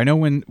wonder. I know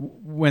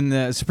when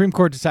the Supreme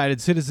Court decided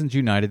Citizens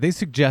United, they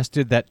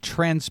suggested that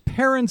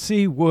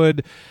transparency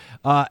would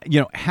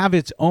have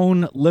its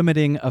own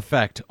limiting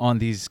effect on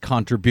these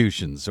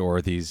contributions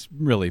or these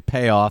really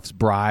payoffs,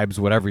 bribes,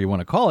 whatever you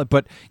want to call it.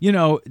 But,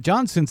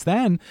 John, since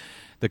then,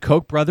 the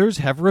Koch brothers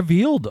have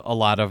revealed a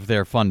lot of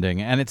their funding,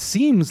 and it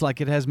seems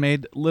like it has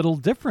made little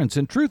difference.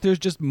 In truth, there's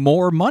just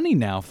more money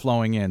now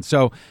flowing in.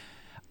 So,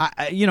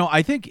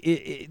 I think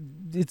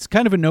it's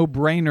kind of a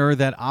no-brainer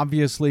that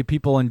obviously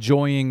people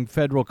enjoying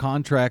federal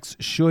contracts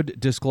should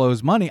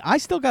disclose money. I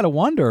still got to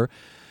wonder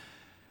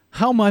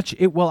how much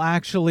it will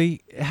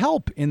actually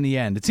help in the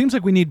end. It seems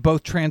like we need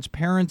both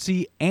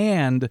transparency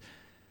and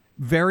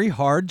very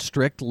hard,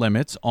 strict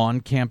limits on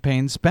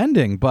campaign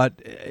spending.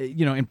 But,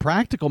 in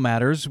practical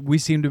matters, we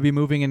seem to be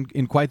moving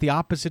in quite the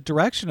opposite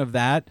direction of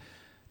that,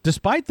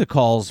 despite the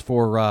calls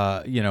for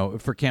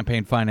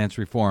campaign finance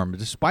reform,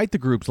 despite the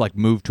groups like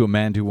Move to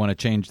Amend who want to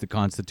change the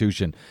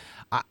Constitution.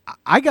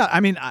 I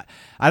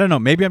don't know.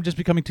 Maybe I'm just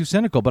becoming too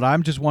cynical, but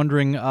I'm just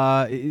wondering,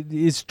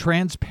 is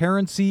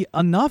transparency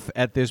enough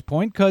at this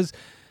point? Because,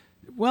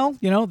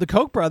 the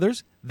Koch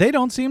brothers, they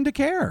don't seem to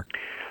care.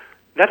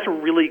 That's a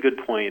really good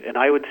point, and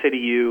I would say to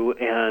you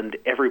and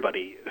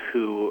everybody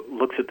who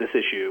looks at this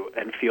issue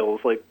and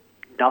feels like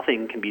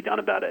nothing can be done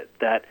about it,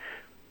 that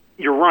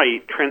you're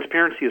right,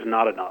 transparency is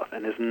not enough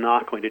and is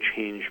not going to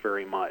change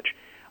very much.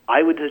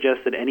 I would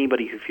suggest that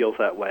anybody who feels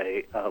that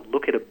way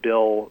look at a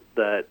bill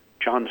that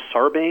John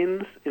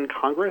Sarbanes in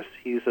Congress,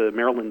 he's a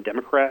Maryland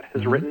Democrat,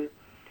 has written.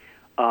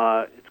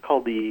 It's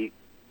called the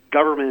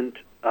Government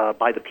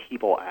by the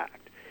People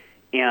Act.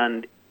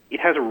 And it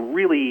has a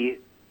really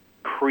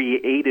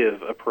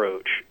creative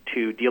approach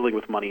to dealing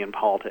with money in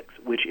politics,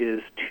 which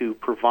is to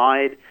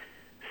provide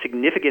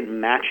significant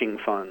matching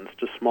funds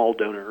to small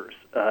donors.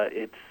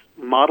 It's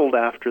modeled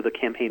after the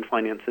campaign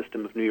finance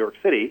system of New York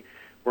City,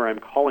 where I'm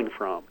calling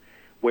from,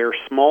 where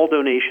small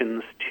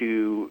donations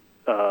to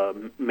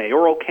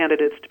mayoral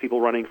candidates, to people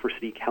running for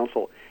city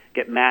council,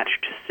 get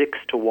matched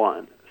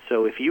 6-1.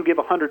 So if you give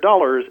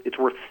 $100, it's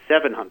worth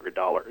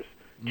 $700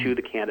 to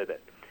the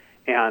candidate.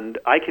 And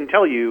I can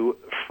tell you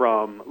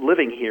from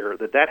living here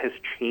that has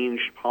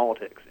changed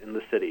politics in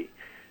the city,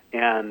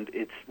 and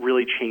it's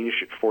really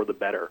changed it for the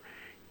better.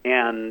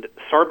 And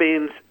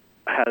Sarbanes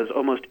has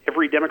almost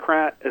every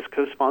Democrat as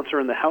co-sponsor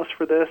in the House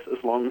for this,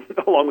 along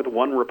with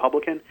one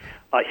Republican.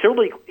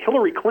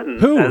 Hillary Clinton.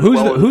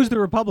 Who's the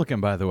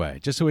Republican, by the way?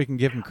 Just so we can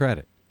give him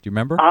credit. Do you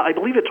remember? I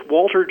believe it's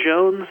Walter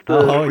Jones,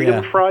 the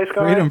Freedom Fries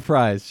guy. Freedom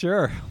Fries,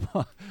 sure.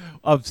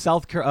 Of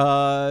South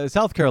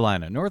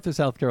Carolina, north of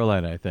South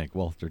Carolina, I think.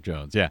 Walter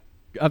Jones, yeah.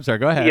 I'm sorry,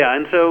 go ahead. Yeah,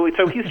 and so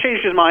he's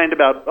changed his mind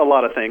about a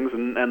lot of things,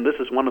 and this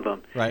is one of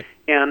them. Right.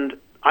 And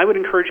I would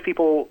encourage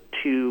people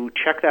to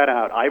check that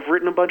out. I've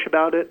written a bunch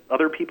about it.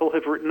 Other people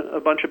have written a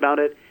bunch about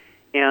it.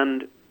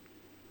 And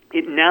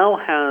it now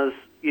has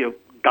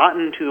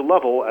gotten to the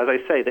level, as I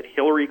say, that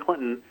Hillary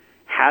Clinton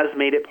has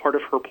made it part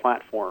of her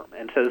platform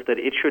and says that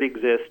it should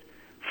exist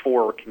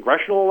for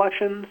congressional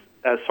elections,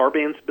 as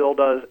Sarbanes' bill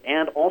does,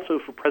 and also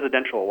for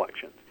presidential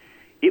elections.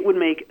 It would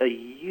make a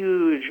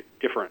huge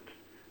difference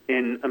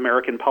in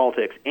American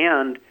politics,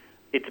 and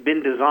it's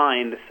been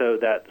designed so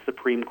that the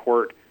Supreme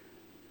Court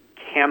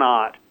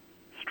cannot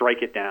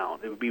strike it down.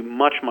 It would be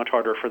much, much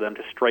harder for them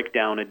to strike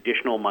down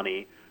additional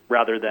money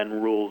rather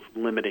than rules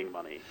limiting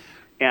money.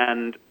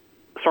 And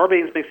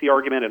Sarbanes makes the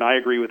argument, and I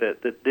agree with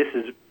it, that this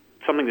is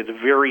something that's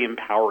very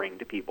empowering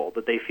to people,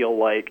 that they feel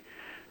like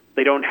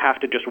they don't have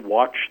to just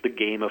watch the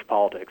game of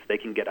politics. They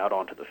can get out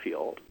onto the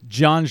field.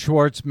 John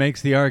Schwarz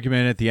makes the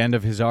argument at the end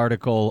of his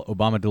article,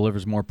 Obama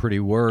delivers more pretty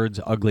words,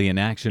 ugly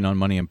inaction on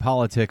money and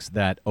politics,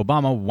 that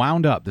Obama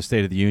wound up the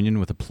State of the Union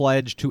with a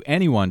pledge to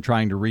anyone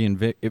trying to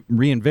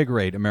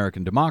reinvigorate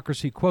American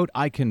democracy. Quote,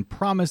 I can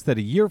promise that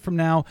a year from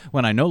now,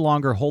 when I no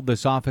longer hold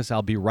this office,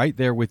 I'll be right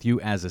there with you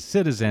as a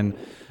citizen.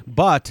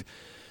 But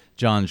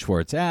John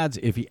Schwarz adds,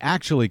 if he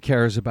actually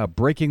cares about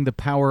breaking the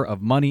power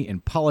of money in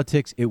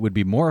politics, it would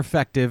be more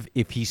effective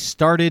if he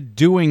started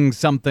doing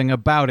something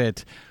about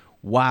it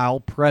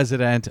while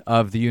President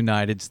of the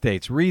United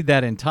States. Read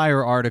that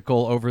entire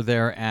article over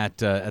there at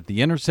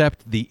The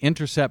Intercept,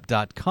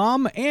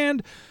 theintercept.com,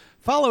 and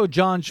follow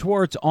John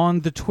Schwarz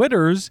on the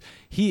Twitters.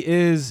 He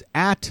is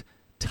at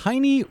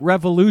Tiny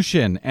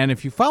Revolution, and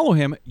if you follow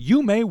him,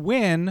 you may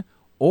win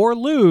or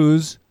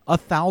lose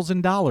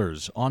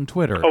 $1,000 on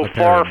Twitter. Oh,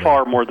 apparently.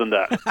 Far more than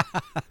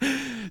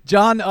that.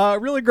 John,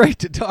 really great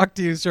to talk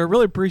to you, sir.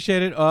 Really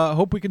appreciate it.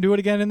 Hope we can do it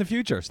again in the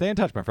future. Stay in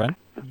touch, my friend.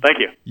 Thank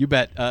you. You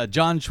bet.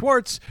 John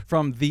Schwarz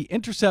from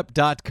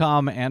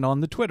theintercept.com and on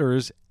the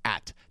Twitters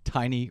at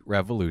Tiny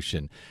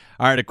Revolution.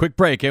 All right, a quick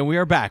break, and we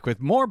are back with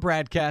more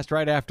BradCast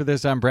right after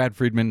this. I'm Brad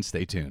Friedman.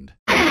 Stay tuned.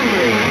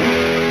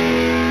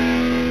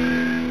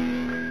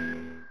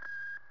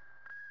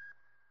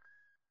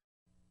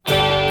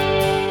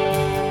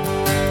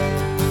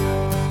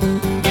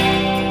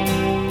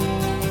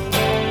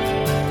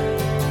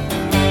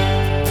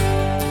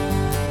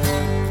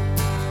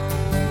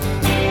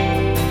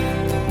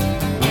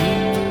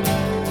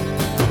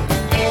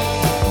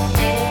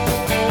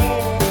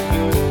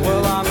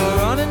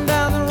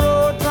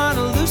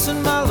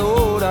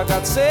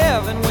 got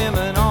 7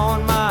 women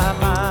on my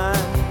mind.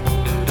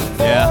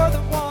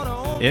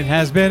 Yeah. It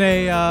has been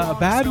a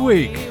bad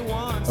week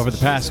over the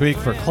past week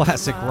for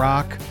classic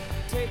rock.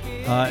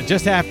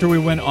 Just after we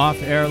went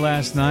off air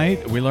last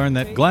night, we learned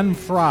that Glenn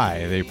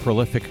Frey, the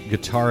prolific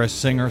guitarist,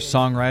 singer,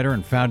 songwriter,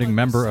 and founding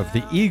member of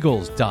the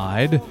Eagles,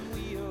 died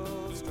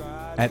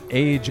at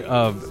age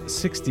of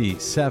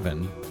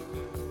 67.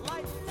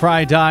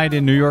 Frey died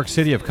in New York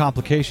City of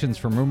complications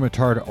from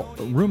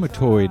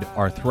rheumatoid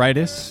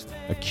arthritis,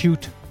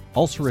 acute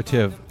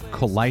ulcerative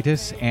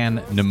colitis,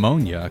 and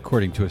pneumonia,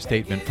 according to a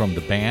statement from the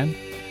band.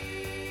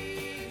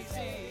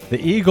 The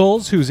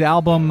Eagles, whose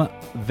album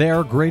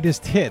Their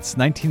Greatest Hits,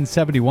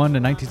 1971 to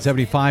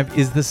 1975,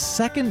 is the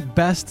second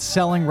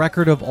best-selling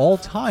record of all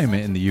time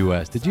in the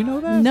U.S. Did you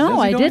know that? No,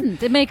 I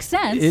didn't. It makes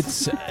sense.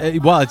 It's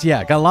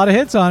got a lot of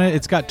hits on it.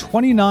 It's got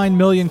 29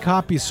 million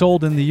copies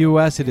sold in the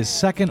U.S. It is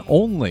second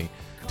only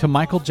to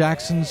Michael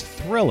Jackson's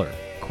Thriller,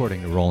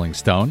 according to Rolling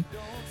Stone.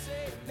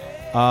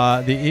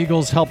 The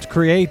Eagles helped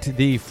create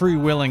the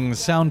freewheeling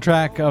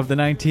soundtrack of the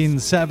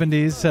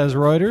 1970s, says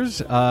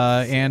Reuters,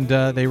 and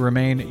they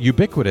remain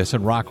ubiquitous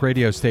in rock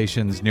radio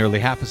stations nearly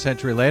half a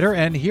century later,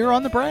 and here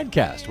on the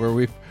BradCast, where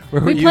we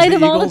play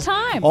them all the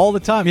time. All the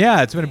time,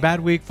 yeah. It's been a bad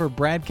week for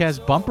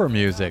BradCast bumper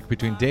music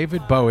between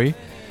David Bowie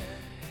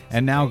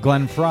and now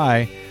Glenn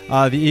Frey.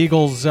 The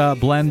Eagles'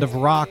 blend of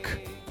rock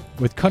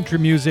with country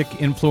music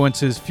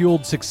influences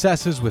fueled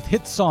successes with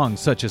hit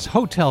songs such as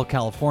Hotel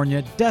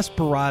California,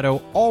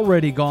 Desperado,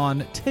 Already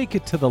Gone, Take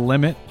It to the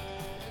Limit.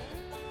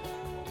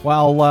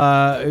 While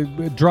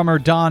drummer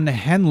Don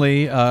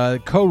Henley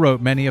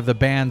co-wrote many of the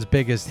band's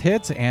biggest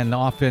hits and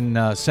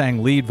often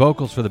sang lead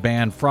vocals for the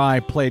band,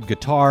 Frey played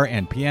guitar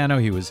and piano.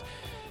 He was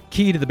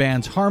key to the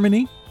band's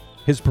harmony.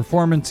 His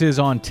performances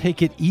on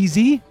Take It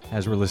Easy,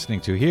 as we're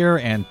listening to here,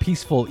 and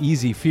Peaceful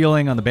Easy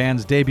Feeling on the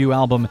band's debut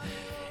album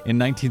in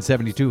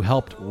 1972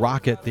 helped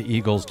rocket the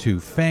Eagles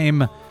to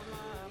fame.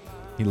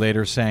 He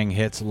later sang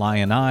hits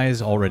Lion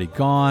Eyes, Already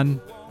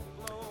Gone.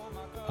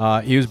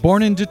 He was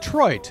born in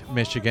Detroit,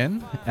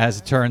 Michigan, as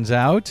it turns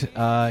out.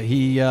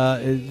 He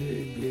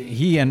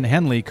and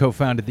Henley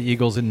co-founded the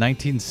Eagles in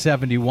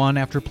 1971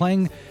 after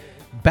playing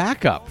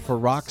backup for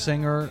rock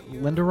singer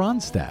Linda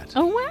Ronstadt.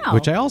 Oh, wow.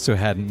 Which I also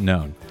hadn't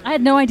known. I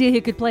had no idea he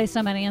could play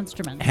so many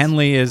instruments.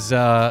 Henley is, in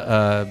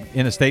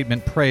a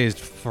statement, praised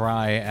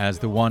Frey as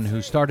the one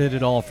who started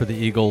it all for the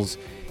Eagles.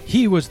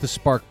 He was the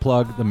spark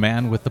plug, the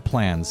man with the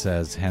plan,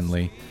 says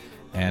Henley.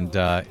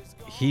 And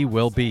he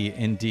will be,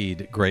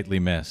 indeed, greatly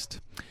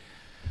missed.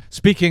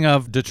 Speaking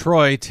of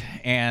Detroit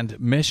and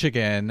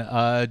Michigan,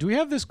 do we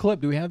have this clip?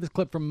 Do we have this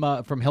clip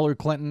from Hillary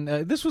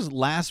Clinton? This was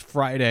last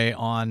Friday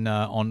on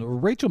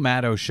Rachel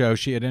Maddow's show.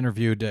 She had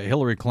interviewed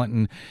Hillary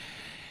Clinton,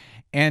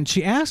 and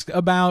she asked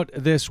about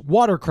this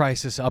water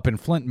crisis up in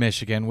Flint,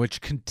 Michigan, which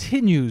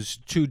continues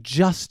to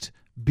just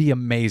be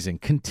amazing,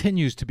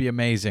 continues to be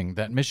amazing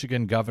that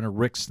Michigan Governor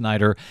Rick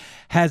Snyder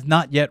has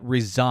not yet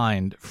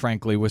resigned,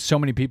 frankly, with so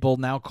many people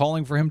now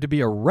calling for him to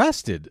be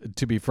arrested,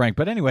 to be frank.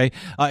 But anyway,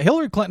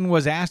 Hillary Clinton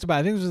was asked about,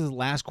 I think this was the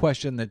last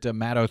question that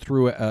Maddow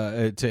threw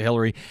to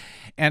Hillary.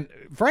 And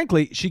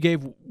frankly, she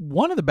gave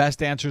one of the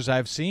best answers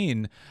I've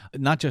seen,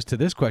 not just to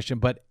this question,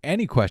 but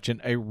any question,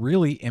 a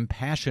really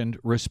impassioned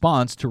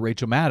response to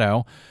Rachel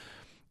Maddow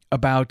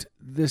about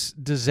this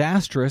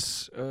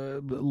disastrous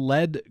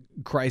lead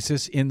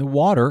crisis in the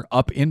water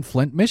up in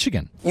Flint,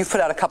 Michigan. You've put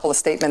out a couple of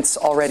statements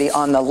already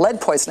on the lead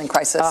poisoning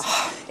crisis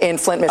in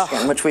Flint,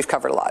 Michigan, which we've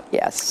covered a lot.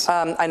 Yes.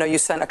 I know you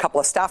sent a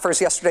couple of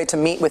staffers yesterday to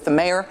meet with the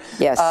mayor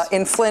Yes.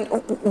 In Flint.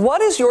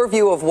 What is your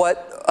view of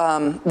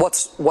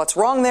what's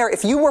wrong there?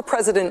 If you were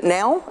president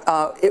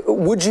now,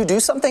 would you do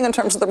something in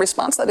terms of the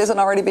response that isn't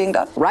already being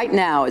done? Right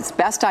now, as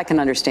best I can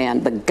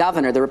understand, the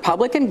governor, the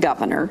Republican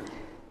governor,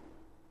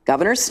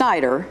 Governor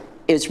Snyder,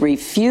 is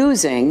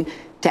refusing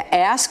to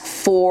ask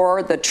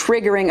for the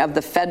triggering of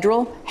the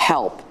federal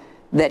help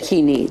that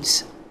he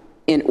needs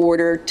in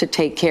order to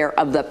take care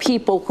of the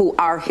people who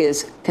are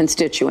his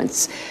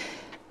constituents.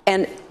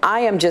 And I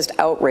am just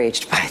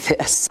outraged by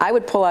this. I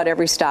would pull out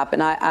every stop,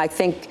 and I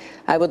think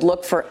I would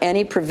look for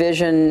any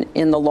provision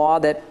in the law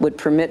that would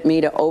permit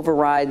me to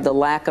override the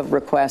lack of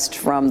request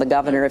from the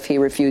governor if he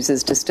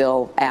refuses to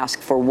still ask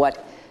for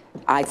what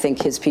I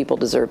think his people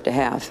deserve to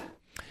have.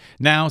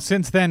 Now,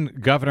 since then,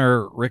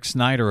 Governor Rick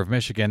Snyder of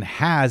Michigan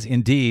has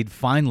indeed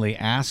finally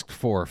asked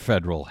for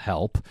federal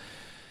help.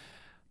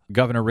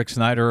 Governor Rick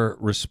Snyder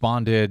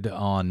responded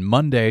on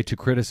Monday to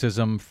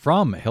criticism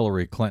from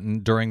Hillary Clinton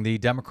during the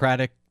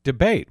Democratic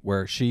debate,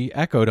 where she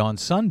echoed on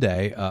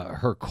Sunday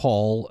her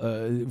call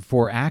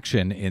for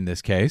action in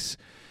this case.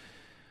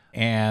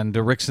 And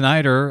Rick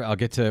Snyder, I'll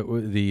get to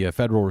the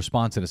federal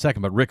response in a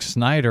second, but Rick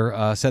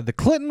Snyder said that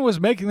Clinton was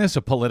making this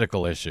a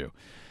political issue.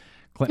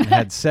 Clinton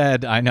had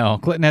said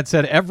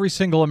every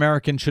single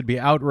American should be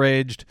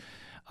outraged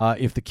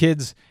if the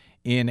kids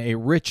in a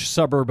rich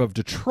suburb of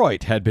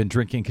Detroit had been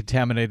drinking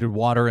contaminated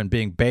water and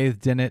being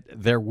bathed in it,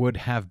 there would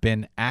have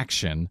been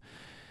action.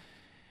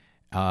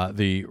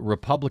 The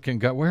Republican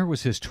where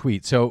was his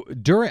tweet? So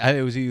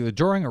it was either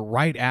during or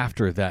right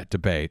after that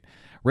debate.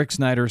 Rick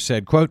Snyder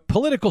said, quote,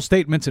 "Political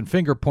statements and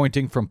finger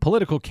pointing from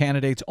political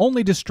candidates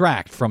only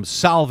distract from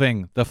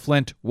solving the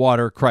Flint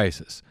water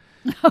crisis."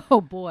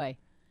 Oh, boy.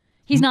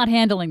 He's not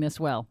handling this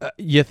well.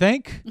 You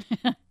think?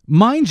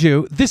 Mind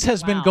you, this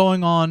has been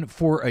going on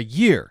for a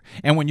year.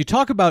 And when you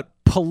talk about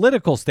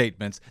political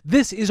statements,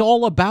 this is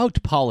all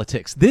about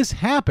politics. This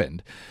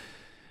happened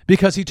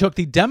because he took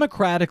the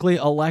democratically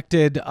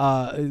elected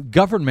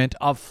government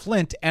of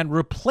Flint and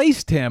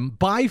replaced him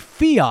by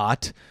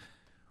fiat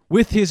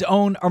with his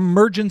own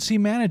emergency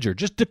manager,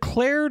 just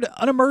declared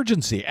an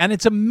emergency. And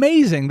it's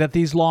amazing that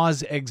these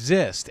laws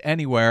exist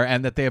anywhere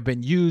and that they have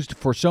been used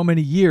for so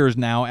many years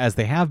now, as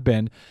they have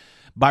been,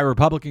 by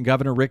Republican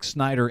Governor Rick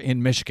Snyder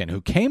in Michigan,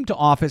 who came to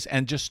office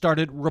and just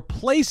started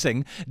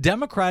replacing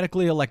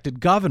democratically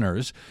elected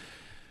governors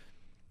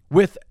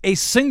with a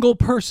single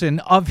person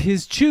of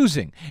his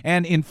choosing.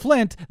 And in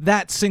Flint,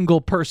 that single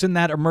person,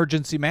 that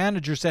emergency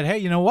manager, said, hey,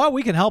 you know what?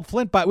 We can help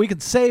Flint, but we can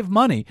save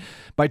money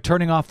by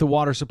turning off the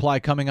water supply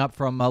coming up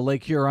from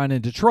Lake Huron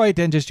in Detroit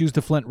and just use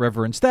the Flint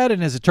River instead.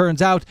 And as it turns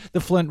out,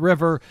 the Flint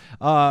River,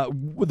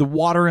 the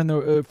water in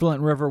the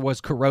Flint River was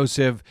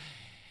corrosive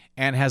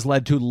and has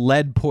led to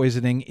lead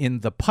poisoning in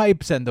the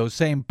pipes. And those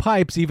same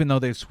pipes, even though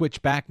they've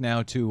switched back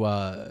now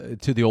to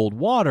the old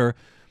water,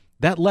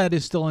 that lead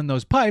is still in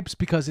those pipes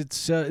because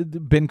it's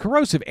been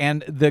corrosive.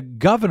 And the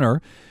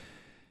governor,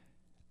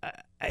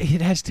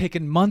 it has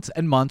taken months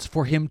and months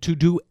for him to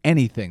do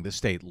anything. The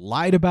state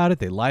lied about it.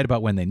 They lied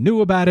about when they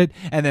knew about it.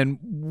 And then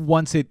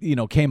once it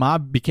became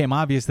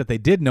obvious that they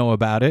did know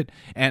about it,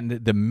 and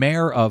the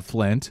mayor of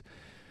Flint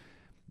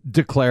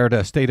declared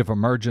a state of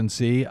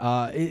emergency,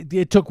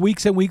 it took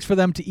weeks and weeks for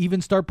them to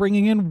even start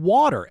bringing in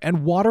water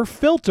and water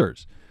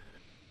filters.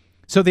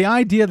 So the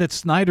idea that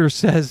Snyder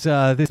says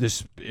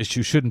this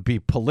issue shouldn't be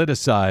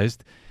politicized,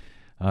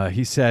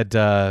 he said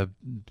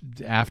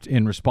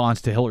in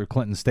response to Hillary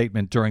Clinton's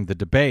statement during the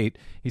debate,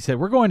 he said,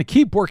 we're going to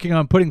keep working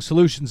on putting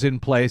solutions in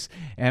place.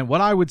 And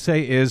what I would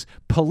say is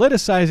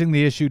politicizing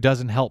the issue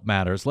doesn't help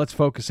matters. Let's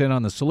focus in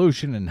on the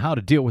solution and how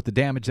to deal with the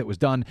damage that was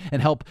done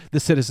and help the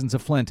citizens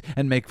of Flint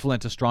and make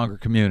Flint a stronger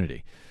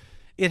community.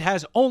 It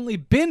has only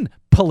been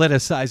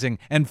politicizing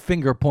and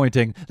finger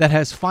pointing that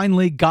has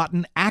finally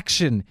gotten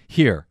action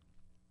here.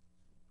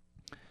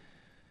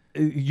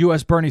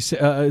 U.S.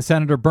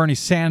 Senator Bernie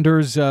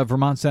Sanders,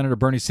 Vermont Senator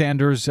Bernie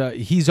Sanders,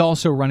 he's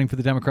also running for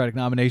the Democratic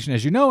nomination,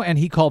 as you know, and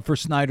he called for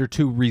Snyder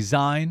to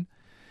resign.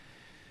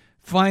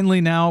 Finally,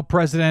 now,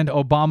 President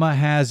Obama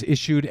has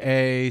issued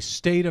a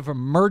state of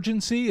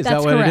emergency. Is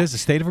that what it is? A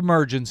state of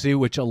emergency,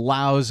 which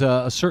allows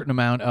a certain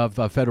amount of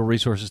federal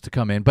resources to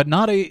come in, but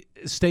not a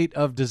state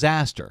of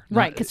disaster.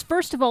 Right, because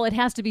first of all, it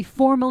has to be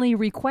formally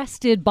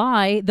requested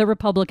by the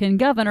Republican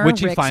governor,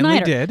 which Rick he finally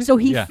Snyder. did. So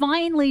he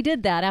finally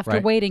did that after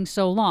waiting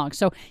so long.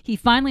 So he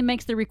finally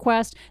makes the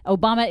request.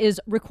 Obama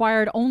is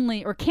required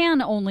only, or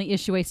can only,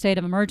 issue a state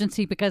of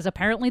emergency because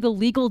apparently the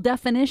legal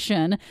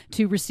definition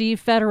to receive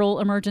federal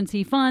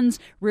emergency funds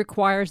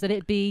requires that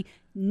it be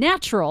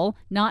natural,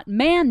 not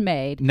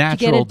man-made,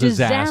 natural to get a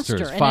disasters,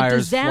 disaster. fires, and a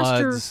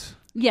disaster, floods.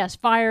 Yes,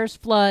 fires,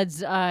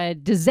 floods,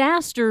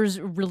 disasters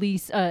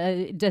release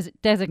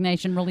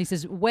designation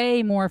releases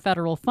way more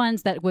federal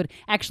funds that would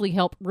actually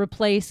help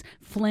replace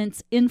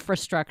Flint's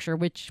infrastructure,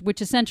 which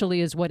essentially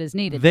is what is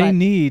needed. They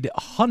need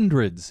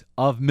hundreds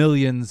of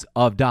millions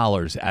of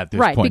dollars at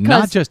this point,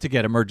 not just to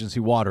get emergency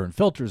water and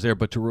filters there,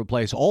 but to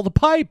replace all the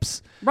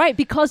pipes. Right,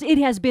 because it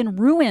has been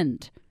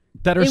ruined.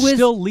 That are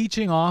still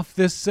leaching off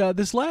this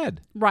lead.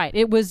 Right.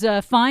 It was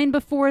fine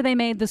before they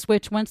made the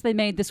switch. Once they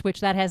made the switch,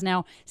 that has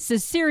now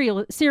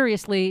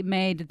seriously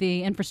made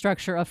the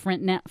infrastructure of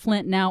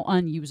Flint now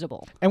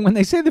unusable. And when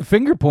they say the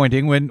finger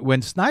pointing,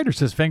 when Snyder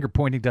says finger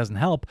pointing doesn't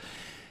help,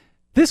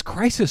 this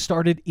crisis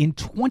started in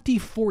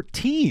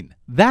 2014.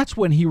 That's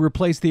when he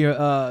replaced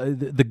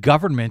the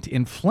government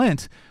in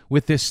Flint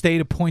with this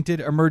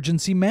state-appointed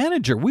emergency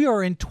manager. We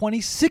are in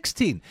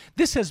 2016.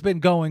 This has been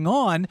going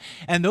on,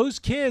 and those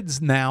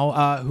kids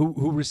now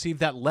who received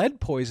that lead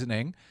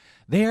poisoning,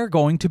 they are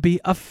going to be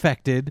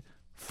affected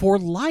for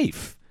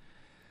life.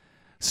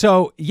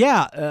 So,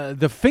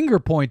 the finger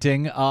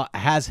pointing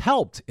has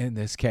helped in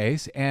this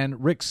case,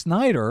 and Rick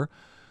Snyder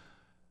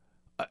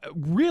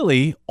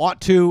really ought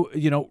to,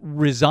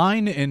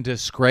 resign in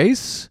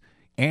disgrace,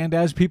 and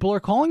as people are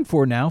calling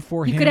for now,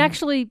 for him. He could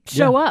actually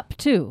show up,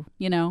 too,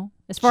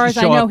 As far as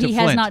I know, he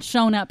has not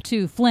shown up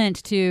to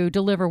Flint to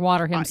deliver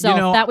water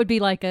himself. That would be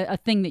like a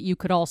thing that you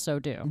could also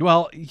do.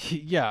 Well,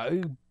 yeah,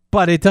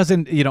 but it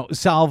doesn't,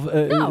 solve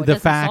the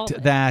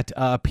fact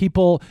that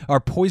people are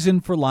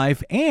poisoned for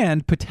life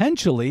and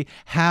potentially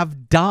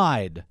have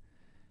died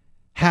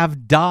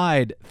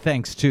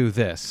thanks to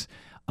this.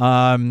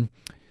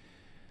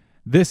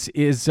 This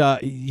is,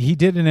 he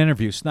did an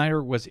interview.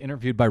 Snyder was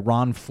interviewed by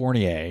Ron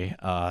Fournier,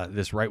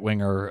 this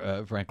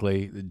right-winger,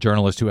 frankly,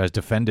 journalist who has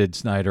defended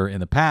Snyder in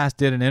the past,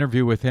 did an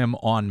interview with him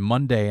on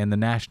Monday in the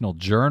National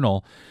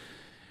Journal,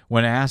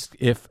 When asked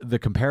if the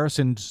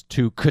comparisons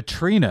to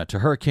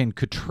Hurricane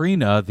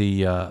Katrina,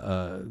 the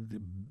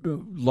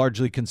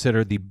largely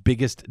considered the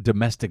biggest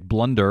domestic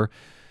blunder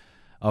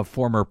of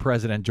former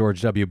President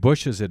George W.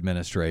 Bush's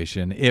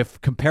administration,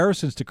 if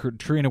comparisons to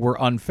Katrina were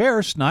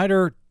unfair,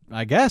 Snyder,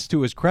 I guess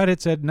to his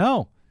credit, said,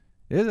 no,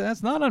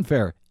 that's not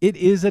unfair. It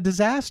is a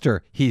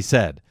disaster, he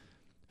said.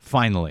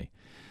 Finally,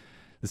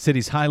 the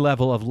city's high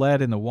level of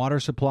lead in the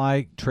water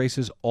supply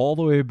traces all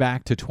the way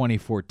back to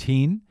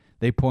 2014,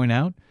 they point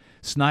out.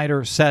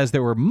 Snyder says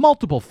there were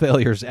multiple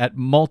failures at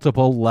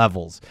multiple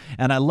levels.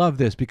 And I love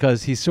this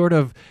because he's sort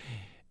of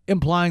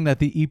implying that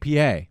the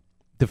EPA,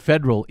 the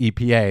federal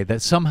EPA,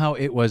 that somehow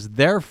it was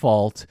their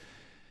fault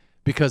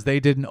because they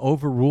didn't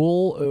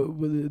overrule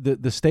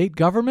the state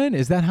government?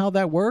 Is that how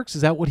that works?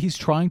 Is that what he's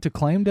trying to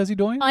claim, Desi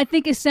Doyen? I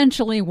think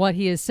essentially what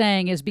he is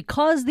saying is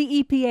because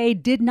the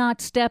EPA did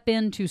not step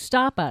in to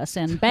stop us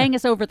and bang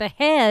us over the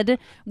head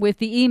with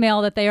the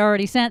email that they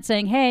already sent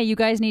saying, hey, you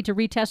guys need to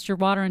retest your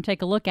water and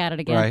take a look at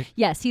it again. Right.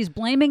 Yes, he's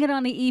blaming it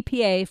on the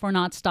EPA for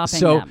not stopping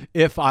So them.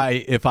 if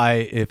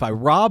I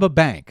rob a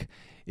bank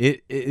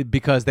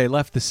because they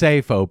left the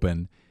safe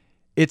open,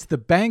 it's the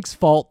bank's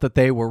fault that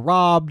they were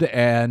robbed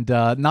and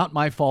not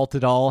my fault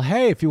at all.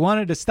 Hey, if you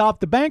wanted to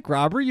stop the bank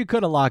robbery, you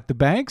could have locked the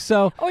bank.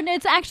 So, or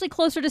it's actually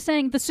closer to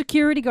saying the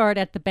security guard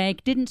at the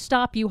bank didn't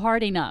stop you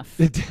hard enough.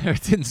 It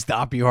didn't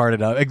stop you hard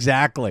enough.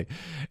 Exactly.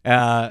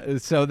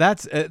 So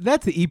that's the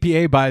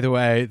EPA, by the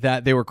way,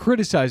 that they were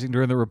criticizing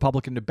during the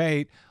Republican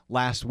debate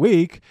last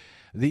week.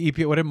 The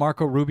EPA, what did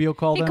Marco Rubio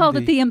call them? He called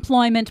it the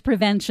Employment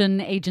Prevention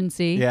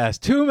Agency. Yes,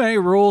 too many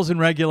rules and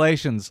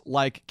regulations,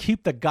 like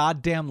keep the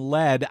goddamn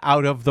lead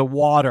out of the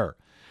water.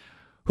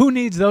 Who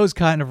needs those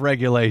kind of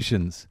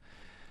regulations?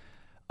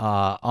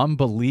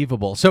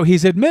 Unbelievable. So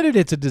he's admitted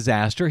it's a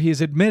disaster.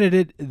 He's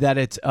admitted that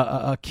it's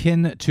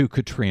akin to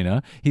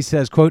Katrina. He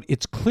says, quote,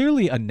 it's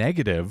clearly a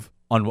negative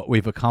on what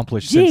we've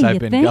accomplished since I've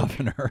been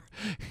governor.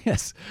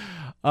 Yes.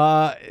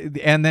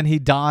 And then he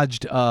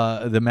dodged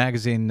the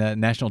magazine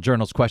National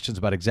Journal's questions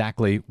about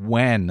exactly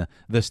when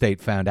the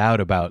state found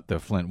out about the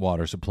Flint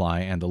water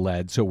supply and the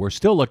lead. So we're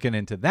still looking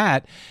into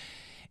that.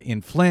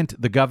 In Flint,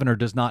 the governor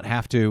does not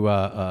have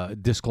to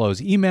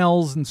disclose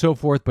emails and so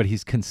forth, but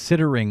he's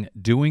considering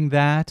doing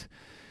that.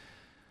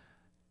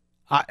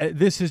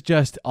 This is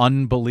just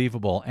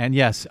unbelievable. And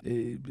yes,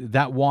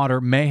 that water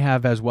may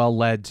have as well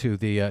led to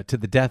the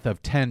death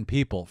of 10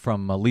 people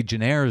from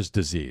Legionnaire's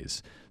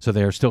disease. So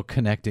they are still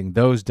connecting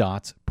those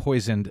dots,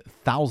 poisoned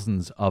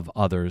thousands of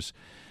others.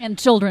 And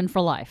children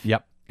for life.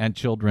 Yep, and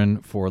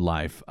children for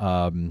life.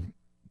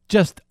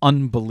 Just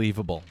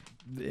unbelievable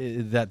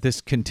that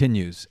this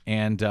continues.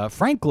 And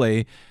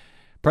frankly,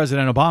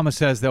 President Obama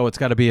says, though, it's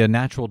got to be a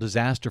natural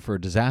disaster for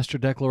a disaster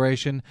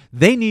declaration.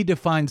 They need to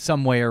find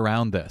some way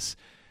around this.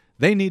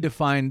 They need to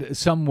find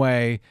some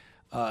way,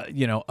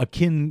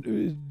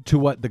 akin to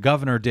what the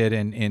governor did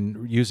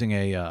in using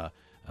an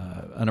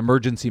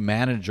emergency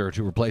manager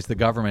to replace the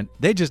government.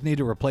 They just need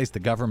to replace the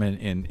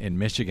government in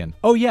Michigan.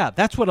 Oh, yeah,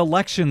 that's what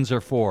elections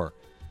are for.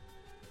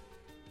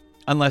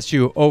 Unless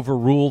you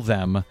overrule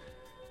them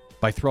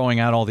by throwing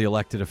out all the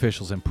elected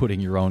officials and putting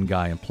your own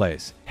guy in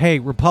place. Hey,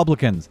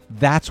 Republicans,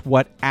 that's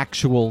what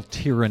actual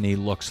tyranny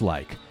looks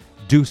like.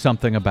 Do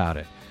something about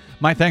it.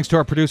 My thanks to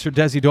our producer,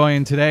 Desi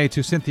Doyen, today,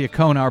 to Cynthia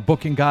Cohn, our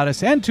booking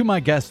goddess, and to my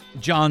guest,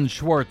 John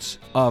Schwarz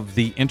of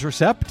The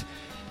Intercept.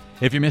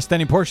 If you missed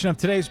any portion of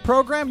today's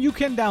program, you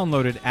can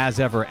download it as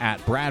ever at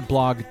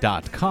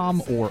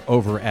bradblog.com or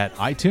over at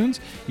iTunes.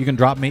 You can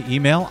drop me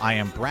email. I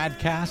am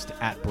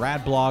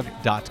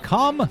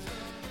bradcast@bradblog.com.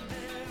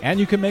 And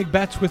you can make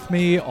bets with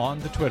me on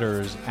the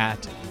Twitters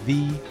at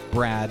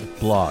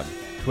 @TheBradBlog.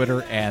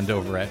 Twitter and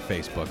over at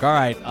Facebook. All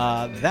right,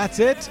 that's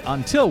it.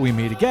 Until we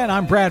meet again,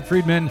 I'm Brad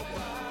Friedman.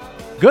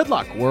 Good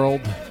luck, world.